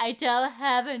being like, I don't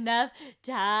have enough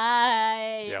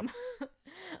time. Yep.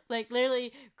 Like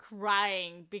literally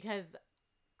crying because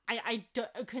I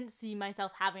couldn't see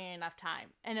myself having enough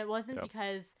time. And it wasn't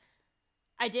because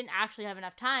I didn't actually have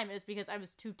enough time. It was because I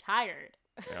was too tired.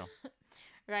 Yeah.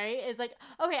 Right? It's like,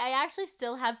 okay, I actually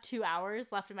still have 2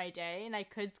 hours left in my day, and I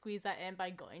could squeeze that in by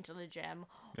going to the gym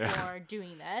or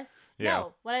doing this. Yeah.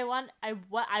 No, what I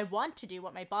want to do,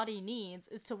 what my body needs,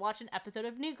 is to watch an episode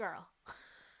of New Girl.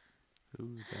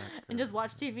 Who's that girl? And just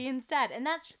watch TV instead, and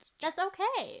that's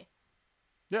okay.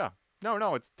 Yeah.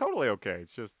 No, it's totally okay.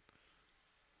 It's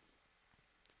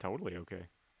totally okay.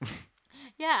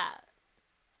 Yeah.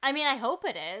 I mean, I hope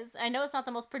it is. I know it's not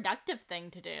the most productive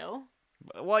thing to do.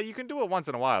 Well, you can do it once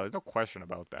in a while. There's no question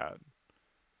about that.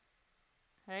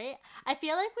 Right? I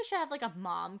feel like we should have like a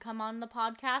mom come on the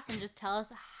podcast and just tell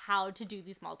us how to do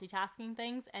these multitasking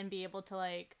things and be able to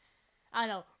like, I don't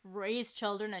know, raise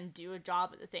children and do a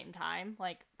job at the same time.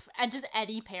 Like, and just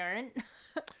any parent.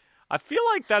 I feel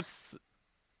like that's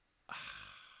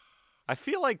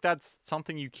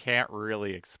something you can't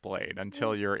really explain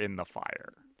until you're in the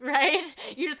fire. Right?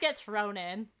 You just get thrown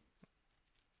in.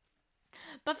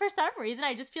 But for some reason,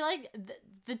 I just feel like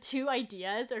the two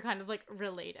ideas are kind of like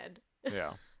related.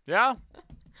 Yeah. Yeah.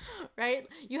 Right?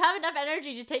 You have enough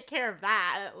energy to take care of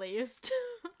that, at least.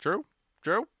 True.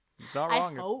 Not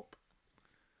wrong. I hope.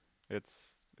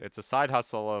 It's a side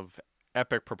hustle of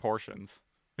epic proportions.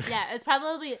 Yeah, it's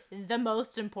probably the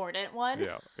most important one.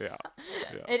 Yeah.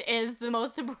 It is the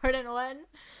most important one.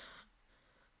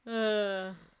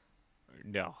 No,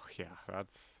 yeah,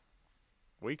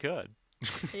 we could.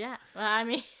 Yeah, well, I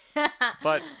mean.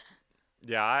 But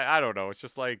yeah, I don't know. It's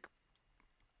just like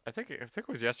I think it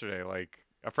was yesterday. Like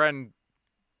a friend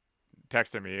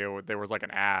texted me. There was like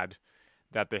an ad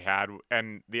that they had,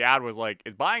 and the ad was like,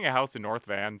 "Is buying a house in North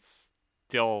Van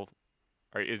still,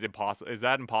 or is impossible? Is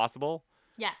that impossible?"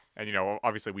 Yes. And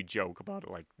obviously we joke about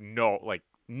it, like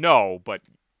no, but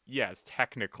yes,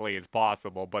 technically it's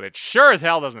possible, but it sure as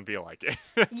hell doesn't feel like it.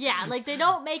 Yeah, like they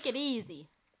don't make it easy.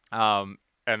 And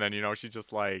then she's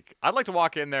just like, I'd like to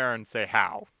walk in there and say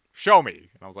how. Show me.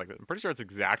 And I was like, I'm pretty sure it's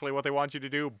exactly what they want you to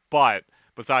do, but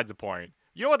besides the point.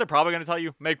 You know what they're probably going to tell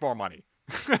you? Make more money.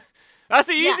 That's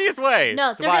the easiest way.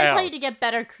 No, they're going to tell you to get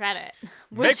better credit.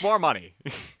 Make more money.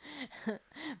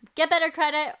 Get better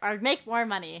credit or make more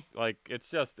money. Like it's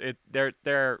just they're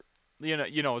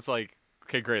it's like,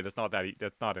 okay, great, that's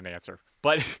not an answer.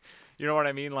 But you know what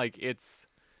I mean? Like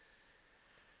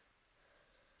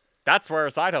that's where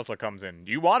a side hustle comes in.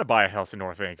 You want to buy a house in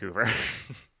North Vancouver.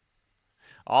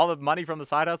 All the money from the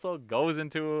side hustle goes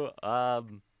into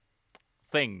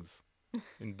things,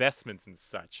 investments and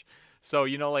such. So,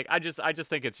 like I just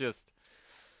think it's just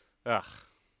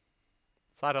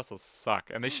side hustles suck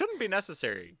and they shouldn't be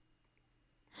necessary.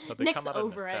 But they Nick's come out of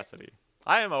over necessity.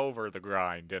 I am over the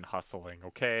grind and hustling,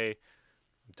 okay?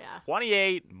 Yeah.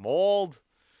 28, mold.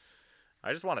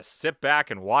 I just want to sit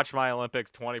back and watch my Olympics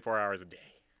 24 hours a day.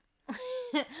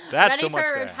 That's Ready so much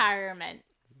for to retirement.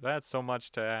 ask. That's so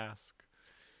much to ask.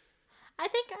 I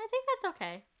think that's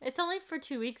okay. It's only for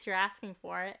 2 weeks you're asking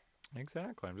for it.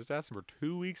 Exactly. I'm just asking for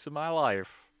 2 weeks of my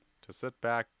life to sit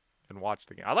back and watch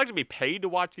the game. I'd like to be paid to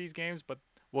watch these games, but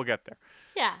we'll get there.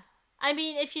 Yeah. I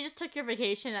mean, if you just took your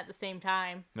vacation at the same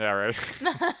time. Yeah, right?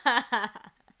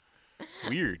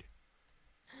 Weird.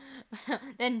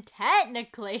 Then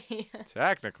technically.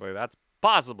 Technically, that's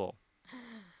possible.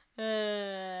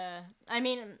 I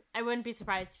mean, I wouldn't be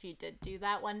surprised if you did do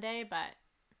that one day, but.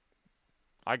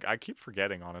 I keep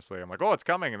forgetting, honestly. I'm like, oh, it's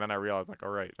coming. And then I realize, like, all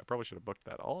right, I probably should have booked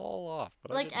that all off.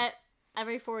 But like,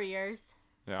 every 4 years.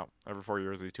 Yeah, every 4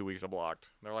 years, these 2 weeks are blocked.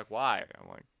 They're like, why? I'm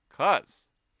like, 'cause.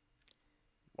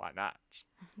 Why not?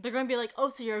 They're going to be like, oh,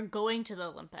 so you're going to the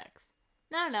Olympics.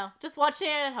 No, just watching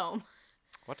it at home.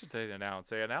 What did they announce?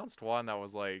 They announced one that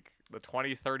was like the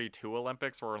 2032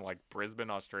 Olympics were in like Brisbane,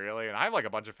 Australia. And I have like a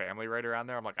bunch of family right around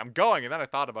there. I'm like, I'm going. And then I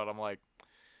thought about it. I'm like,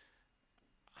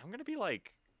 I'm going to be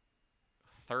like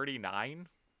 39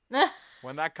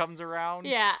 when that comes around.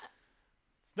 Yeah.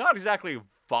 It's not exactly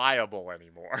viable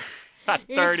anymore at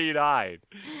 39.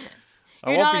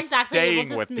 You're not exactly able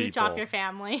to smooch off your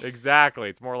family. Exactly.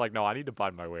 It's more like, no, I need to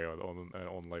find my way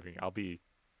on living.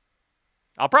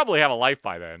 I'll probably have a life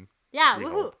by then. Yeah,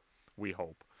 woohoo. We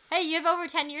hope. Hey, you have over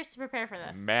 10 years to prepare for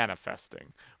this.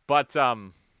 Manifesting. But,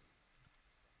 no,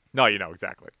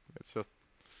 exactly. It's just,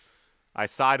 I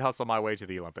side hustle my way to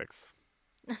the Olympics.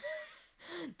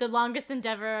 The longest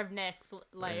endeavor of Nick's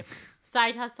life.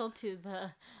 Side hustle to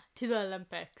the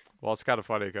Olympics. Well, it's kind of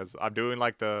funny because I'm doing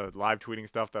like the live tweeting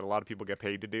stuff that a lot of people get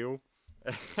paid to do.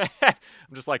 I'm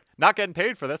just like, not getting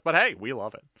paid for this, but hey, we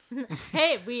love it.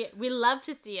 Hey, we love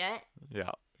to see it.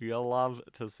 Yeah, we love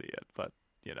to see it, but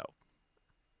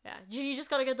Yeah, you just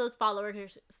gotta get those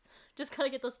followers. Just gotta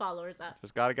get those followers up.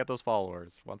 Just gotta get those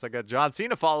followers. Once I get John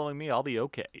Cena following me, I'll be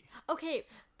okay. Okay,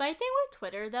 my thing with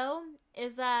Twitter though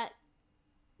is that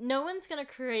no one's gonna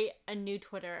create a new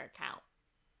Twitter account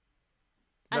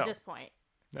at this point.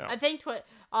 No. I think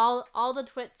all the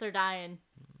twits are dying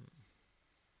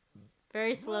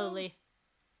very slowly.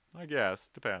 I guess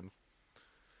depends.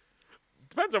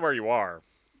 Depends on where you are.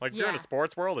 Like if you're in a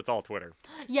sports world, it's all Twitter.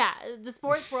 Yeah, the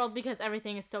sports world because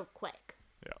everything is so quick.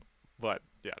 Yeah, but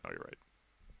yeah, no, you're right.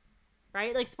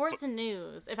 Right, like sports and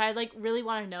news. If I like really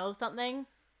want to know something,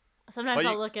 sometimes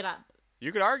I'll look it up.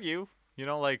 You could argue,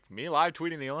 like me live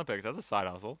tweeting the Olympics. That's a side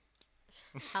hustle.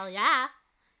 Hell yeah.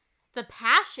 It's a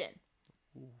passion.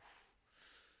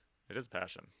 It is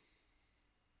passion.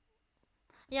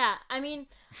 Yeah, I mean,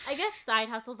 I guess side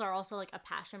hustles are also like a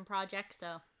passion project,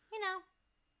 so, you know.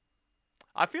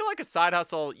 I feel like a side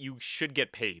hustle, you should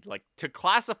get paid. Like, to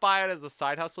classify it as a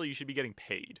side hustle, you should be getting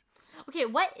paid. Okay,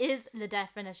 what is the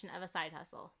definition of a side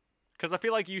hustle? Because I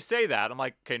feel like you say that, I'm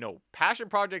like, okay, no, passion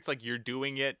projects, like, you're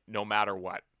doing it no matter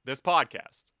what. This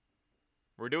podcast,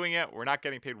 we're doing it, we're not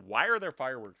getting paid. Why are there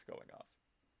fireworks going off?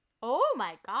 Oh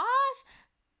my gosh.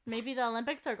 Maybe the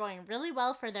Olympics are going really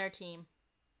well for their team.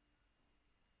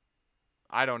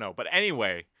 I don't know. But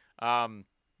anyway,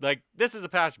 like, this is a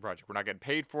passion project. We're not getting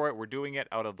paid for it. We're doing it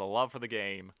out of the love for the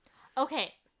game.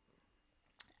 Okay.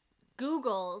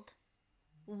 Googled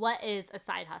what is a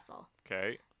side hustle.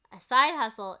 Okay. A side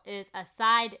hustle is a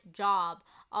side job,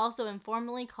 also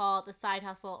informally called a side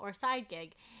hustle or side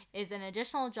gig, is an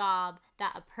additional job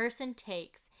that a person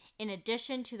takes in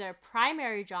addition to their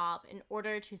primary job in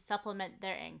order to supplement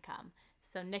their income.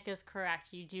 So Nick is correct.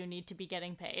 You do need to be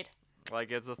getting paid.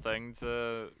 Like, it's a thing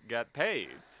to get paid.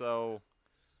 So,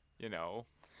 you know.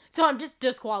 So I'm just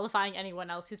disqualifying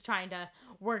anyone else who's trying to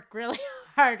work really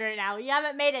hard right now. You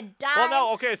haven't made a dime. Well,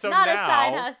 no, okay, so not now. a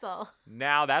side hustle.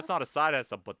 Now, that's not a side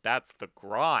hustle, but that's the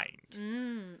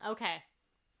grind. Okay.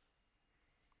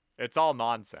 It's all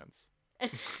nonsense.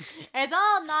 It's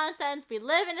all nonsense. We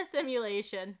live in a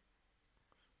simulation.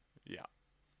 Yeah,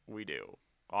 we do.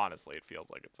 Honestly, it feels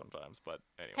like it sometimes, but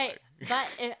anyway. Hey,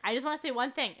 but I just want to say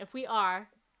one thing. If we are,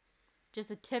 just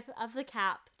a tip of the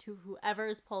cap to whoever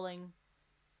is pulling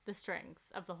the strings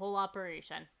of the whole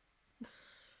operation.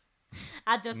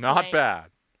 At this point. Not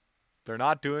bad. They're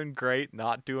not doing great,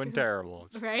 not doing terrible.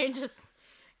 Right? Just,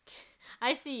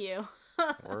 I see you.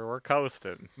 we're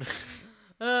coasting.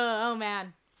 Oh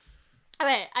man.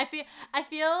 Okay, I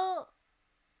feel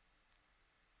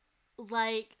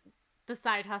like the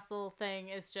side hustle thing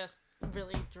is just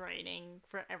really draining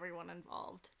for everyone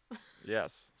involved.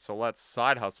 Yes, so let's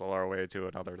side hustle our way to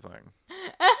another thing.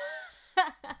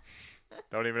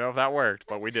 Don't even know if that worked,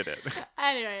 but we did it.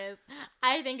 Anyways,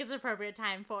 I think it's appropriate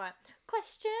time for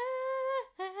questions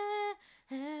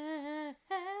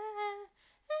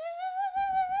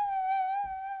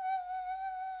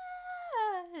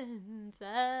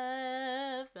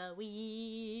of the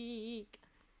week.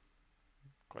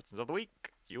 Questions of the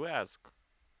week. You ask,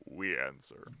 we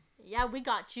answer. Yeah, we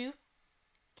got you.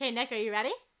 Okay, Nick, are you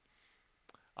ready?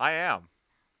 I am.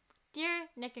 Dear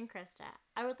Nick and Krista,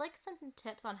 I would like some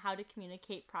tips on how to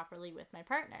communicate properly with my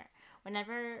partner.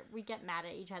 Whenever we get mad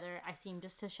at each other, I seem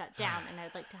just to shut down, and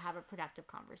I'd like to have a productive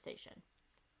conversation.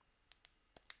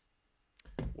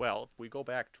 Well, if we go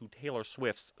back to Taylor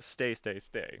Swift's Stay, Stay,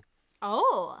 Stay.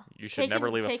 Oh. You should never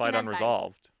leave a fight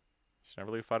unresolved. You should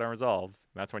never leave a fight unresolved.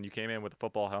 That's when you came in with a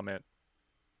football helmet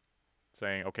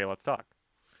saying, okay, let's talk.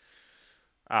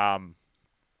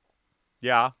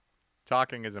 Yeah,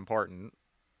 talking is important,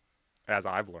 as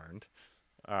I've learned.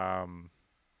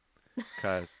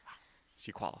 Because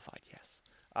she qualified, yes.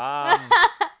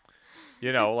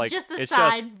 You know, like, just it's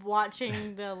aside just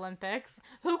watching the Olympics.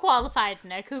 Who qualified,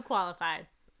 Nick? Who qualified?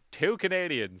 2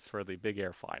 Canadians for the Big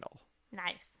Air final.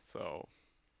 Nice. So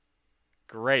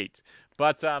great.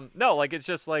 But no, like, it's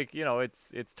just like, you know,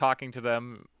 it's talking to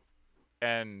them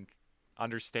and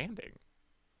understanding.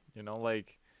 You know,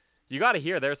 like, you got to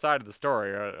hear their side of the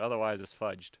story, or otherwise it's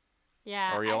fudged.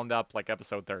 Yeah. Or you'll end up like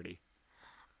episode 30.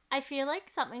 I feel like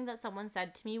something that someone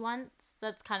said to me once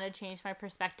that's kind of changed my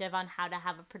perspective on how to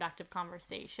have a productive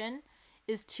conversation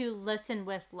is to listen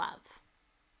with love.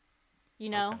 You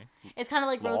know? Okay. It's kind of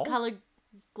like Lol? rose-colored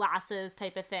glasses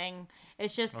type of thing.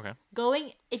 It's just Okay.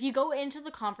 if you go into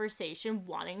the conversation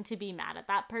wanting to be mad at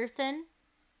that person,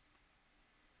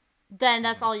 then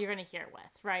that's all you're going to hear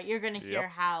with, right? You're going to hear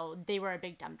how they were a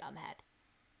big dum-dum head.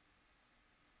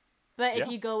 But if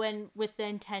you go in with the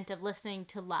intent of listening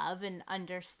to love and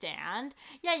understand,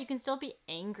 yeah, you can still be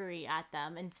angry at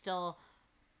them and still,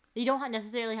 you don't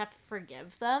necessarily have to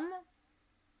forgive them.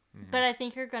 Mm-hmm. But I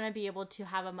think you're going to be able to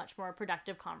have a much more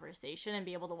productive conversation and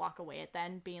be able to walk away at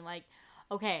then being like,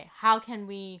 okay, how can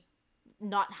we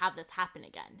not have this happen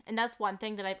again? And that's one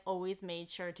thing that I've always made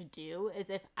sure to do is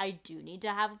if I do need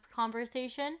to have a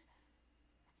conversation,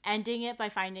 ending it by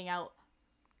finding out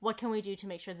what can we do to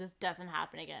make sure this doesn't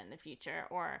happen again in the future?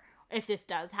 Or if this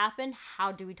does happen,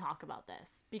 how do we talk about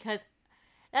this? Because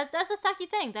that's a sucky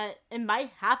thing that it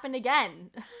might happen again.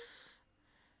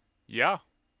 Yeah.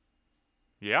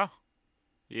 Yeah.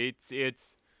 It's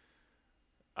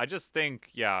I just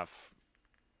think,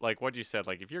 like what you said,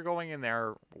 like if you're going in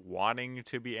there wanting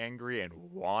to be angry and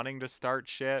wanting to start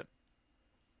shit,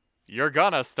 you're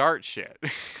gonna start shit.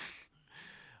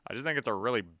 I just think it's a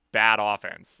really bad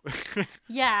offense.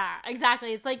 Yeah,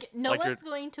 exactly. It's like no like one's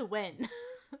going to win.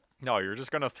 No, you're just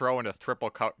gonna throw into triple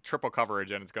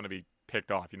coverage and it's gonna be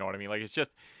picked off. You know what I mean? Like it's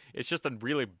just a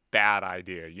really bad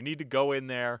idea. You need to go in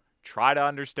there, try to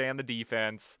understand the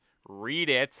defense, read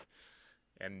it,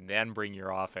 and then bring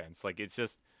your offense. Like it's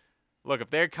just look, if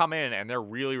they come in and they're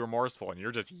really remorseful and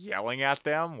you're just yelling at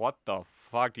them, what the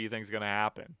fuck do you think's gonna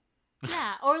happen?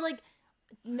 Yeah, or like,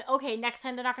 okay, next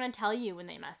time they're not going to tell you when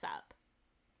they mess up,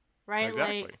 right?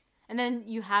 Exactly. Like, and then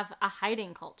you have a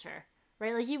hiding culture,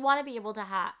 right? Like, you want to be able to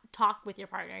talk with your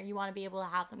partner. You want to be able to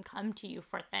have them come to you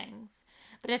for things.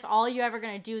 But if all you're ever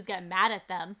going to do is get mad at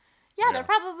them, Yeah. they're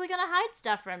probably going to hide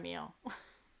stuff from you.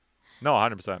 No,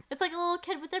 100%. It's like a little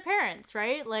kid with their parents,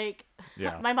 right? Like,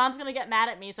 Yeah. my mom's going to get mad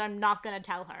at me, so I'm not going to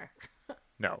tell her.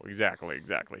 No, exactly.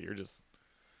 You're just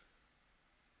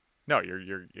no,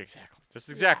 you're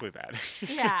exactly that.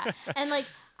 Yeah. And like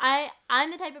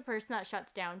I'm the type of person that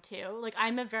shuts down too. Like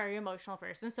I'm a very emotional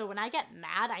person, so when I get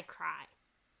mad, I cry.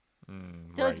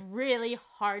 So right. it's really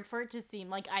hard for it to seem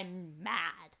like I'm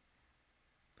mad.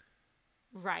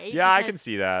 Right? Yeah, I can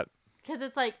see that. Because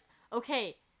it's like,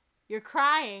 okay, you're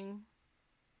crying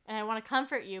and I want to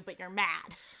comfort you, but you're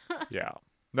mad. Yeah.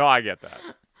 No, I get that.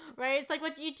 Right? It's like,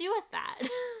 what do you do with that?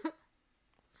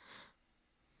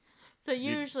 So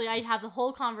usually I have the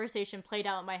whole conversation played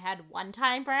out in my head one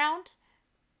time round,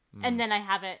 and then I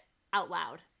have it out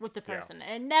loud with the person.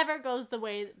 Yeah. It never goes the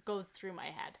way it goes through my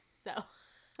head. So.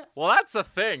 Well, that's the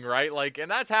thing, right? Like,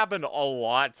 and that's happened a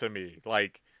lot to me.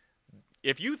 Like,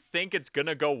 if you think it's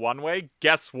gonna go one way,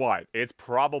 guess what? It's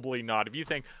probably not. If you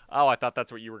think, oh, I thought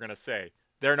that's what you were gonna say,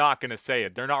 they're not gonna say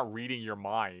it. They're not reading your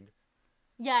mind.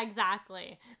 Yeah,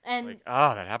 exactly. And like,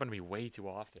 oh, that happened to me way too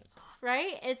often.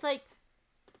 Right? It's like,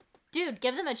 dude,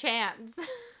 give them a chance.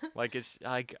 Like, it's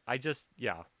like,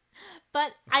 yeah.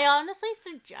 But I honestly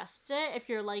suggest it if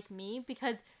you're like me,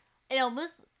 because it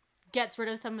almost gets rid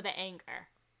of some of the anger.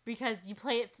 Because you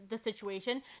play the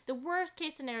situation, the worst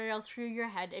case scenario through your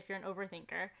head if you're an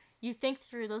overthinker. You think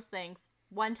through those things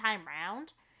one time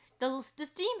round, the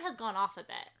steam has gone off a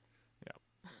bit.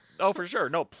 Yeah. Oh, for sure.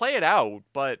 No, play it out,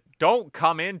 but don't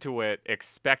come into it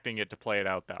expecting it to play it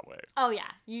out that way. Oh,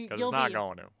 yeah. You'll it's not be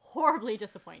going to. Horribly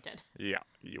disappointed. Yeah,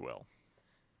 you will.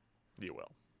 You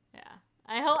will. Yeah.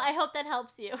 I hope that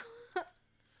helps you.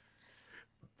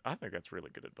 I think that's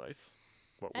really good advice.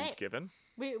 What we've given.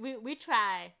 We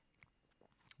try.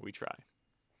 We try.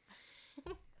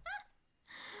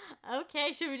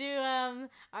 Okay, should we do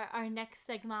our next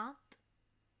segment?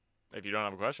 If you don't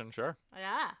have a question, sure.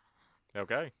 Yeah.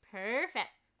 Okay. Perfect.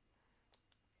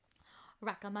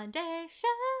 Recommendations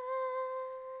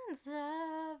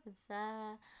of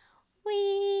the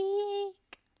week.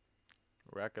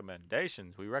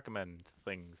 Recommendations. We recommend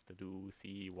things to do,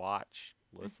 see, watch,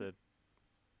 listen,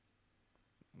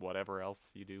 whatever else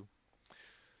you do.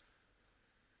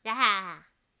 Yeah.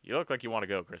 You look like you want to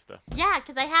go, Krista. Yeah,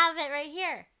 because I have it right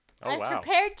here. Oh, I was wow.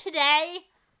 prepared today.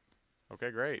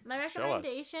 Okay, great. My Show us.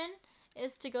 recommendation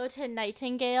is to go to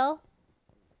Nightingale.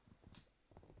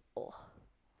 Oh.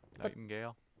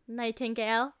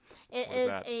 Nightingale. It is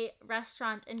a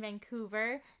restaurant in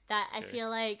Vancouver that I feel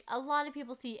like a lot of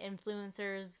people see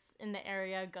influencers in the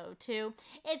area go to.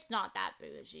 It's not that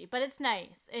bougie, but it's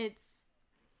nice. It's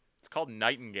called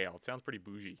Nightingale. It sounds pretty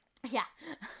bougie. Yeah.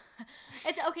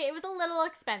 It's okay. It was a little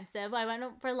expensive. I went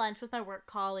for lunch with my work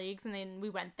colleagues, and then we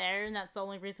went there, and that's the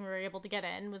only reason we were able to get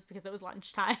in was because it was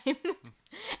lunchtime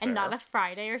and not a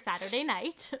Friday or Saturday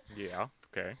night. Yeah.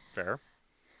 Okay. Fair.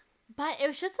 But it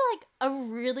was just like a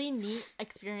really neat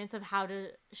experience of how to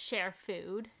share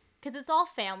food, because it's all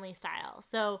family style.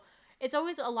 So it's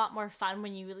always a lot more fun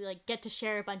when you really like get to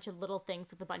share a bunch of little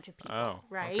things with a bunch of people,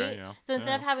 right? Okay, yeah. So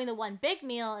instead of having the one big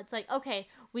meal, it's like, okay,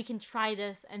 we can try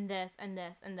this and this and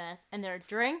this and this, and their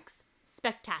drinks,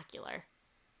 spectacular.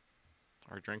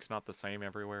 Are drinks not the same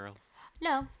everywhere else?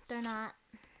 No, they're not.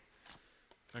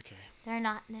 Okay. They're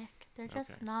not, Nick. They're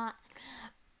just not.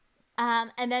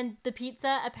 And then the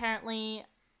pizza, apparently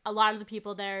a lot of the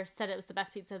people there said it was the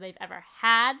best pizza they've ever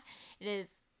had. It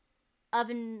is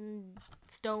oven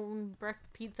stone brick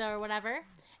pizza or whatever.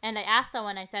 And I asked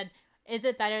someone, I said, is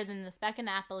it better than the Speck and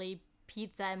Napoli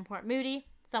pizza in Port Moody?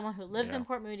 Someone who lives in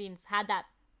Port Moody and has had that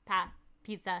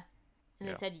pizza. And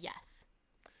they said yes.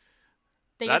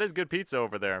 That is good pizza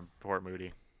over there in Port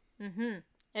Moody. Mm-hmm.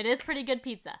 It is pretty good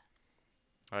pizza.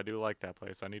 I do like that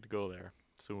place. I need to go there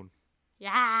soon.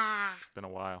 Yeah. It's been a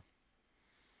while.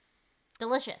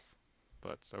 Delicious.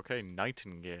 But okay,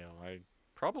 Nightingale. I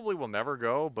probably will never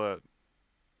go, but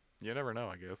you never know,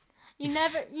 I guess. You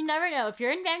never know. If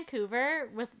you're in Vancouver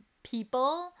with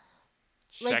people,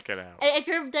 Check it out. If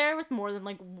you're there with more than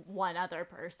like one other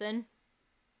person,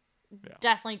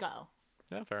 definitely go.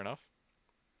 Yeah, fair enough.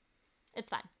 It's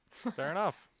fun. Fair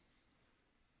enough.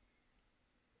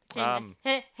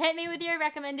 Okay, hit me with your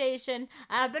recommendation.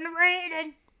 I've been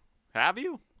waiting. Have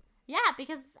you? Yeah,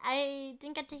 because I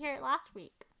didn't get to hear it last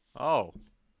week. Oh.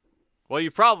 Well,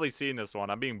 you've probably seen this one.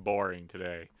 I'm being boring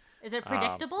today. Is it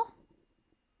predictable?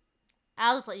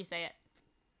 I'll just let you say it.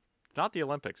 Not the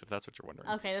Olympics, if that's what you're wondering.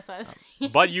 Okay, that's what I was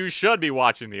saying. But you should be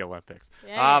watching the Olympics.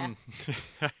 Yeah.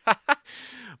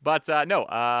 But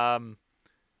no.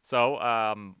 So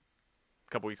a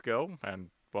couple weeks ago, and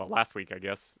well, last week, I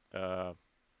guess,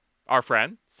 our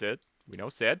friend Sid, we know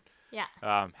Sid,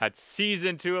 had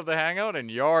season 2 of the Hangout,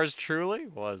 and yours truly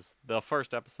was the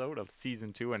first episode of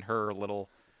season 2 in her little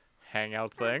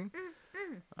Hangout thing.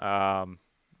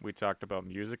 We talked about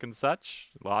music and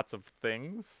such, lots of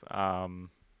things.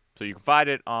 So you can find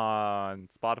it on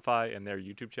Spotify and their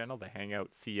YouTube channel, The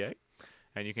Hangout CA.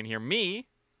 And you can hear me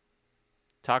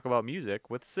talk about music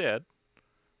with Sid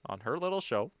on her little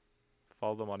show.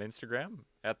 Follow them on Instagram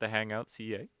at The Hangout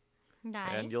CA.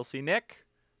 Nice. And you'll see Nick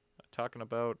talking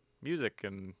about music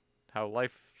and how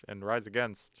life and Rise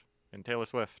Against and Taylor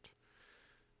Swift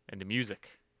and the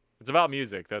music. It's about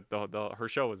music. That her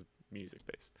show is music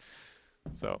based.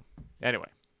 So anyway.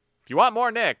 If you want more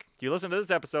Nick, you listen to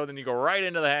this episode, then you go right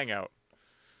into the Hangout.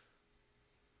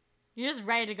 You're just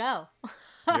ready to go.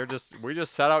 We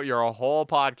just set out your whole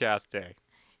podcast day.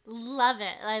 Love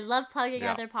it. I love plugging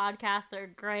other podcasts. They're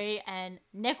great. And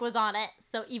Nick was on it,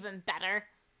 so even better.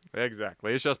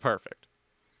 Exactly. It's just perfect.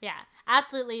 Yeah,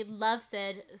 absolutely love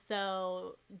Sid.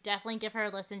 So definitely give her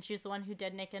a listen. She was the one who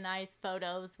did Nick and I's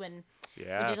photos when we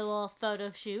did a little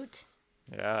photo shoot.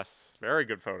 Yes. Very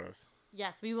good photos.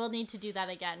 Yes, we will need to do that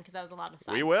again because that was a lot of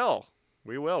fun. We will.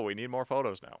 We need more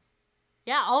photos now.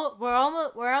 Yeah. Oh, we're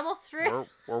almost through.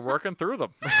 We're working through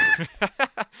them.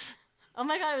 Oh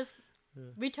my god!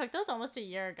 We took those almost a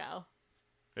year ago.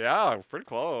 Yeah, we're pretty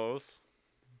close.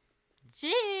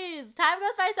 Jeez, time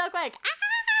goes by so quick.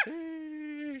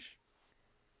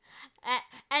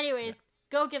 Anyways,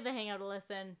 go give the Hangout a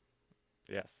listen.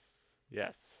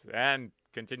 Yes, and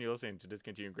continue listening to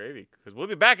Discontinued Gravy because we'll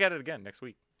be back at it again next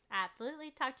week.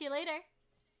 Absolutely. Talk to you later.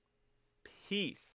 Peace.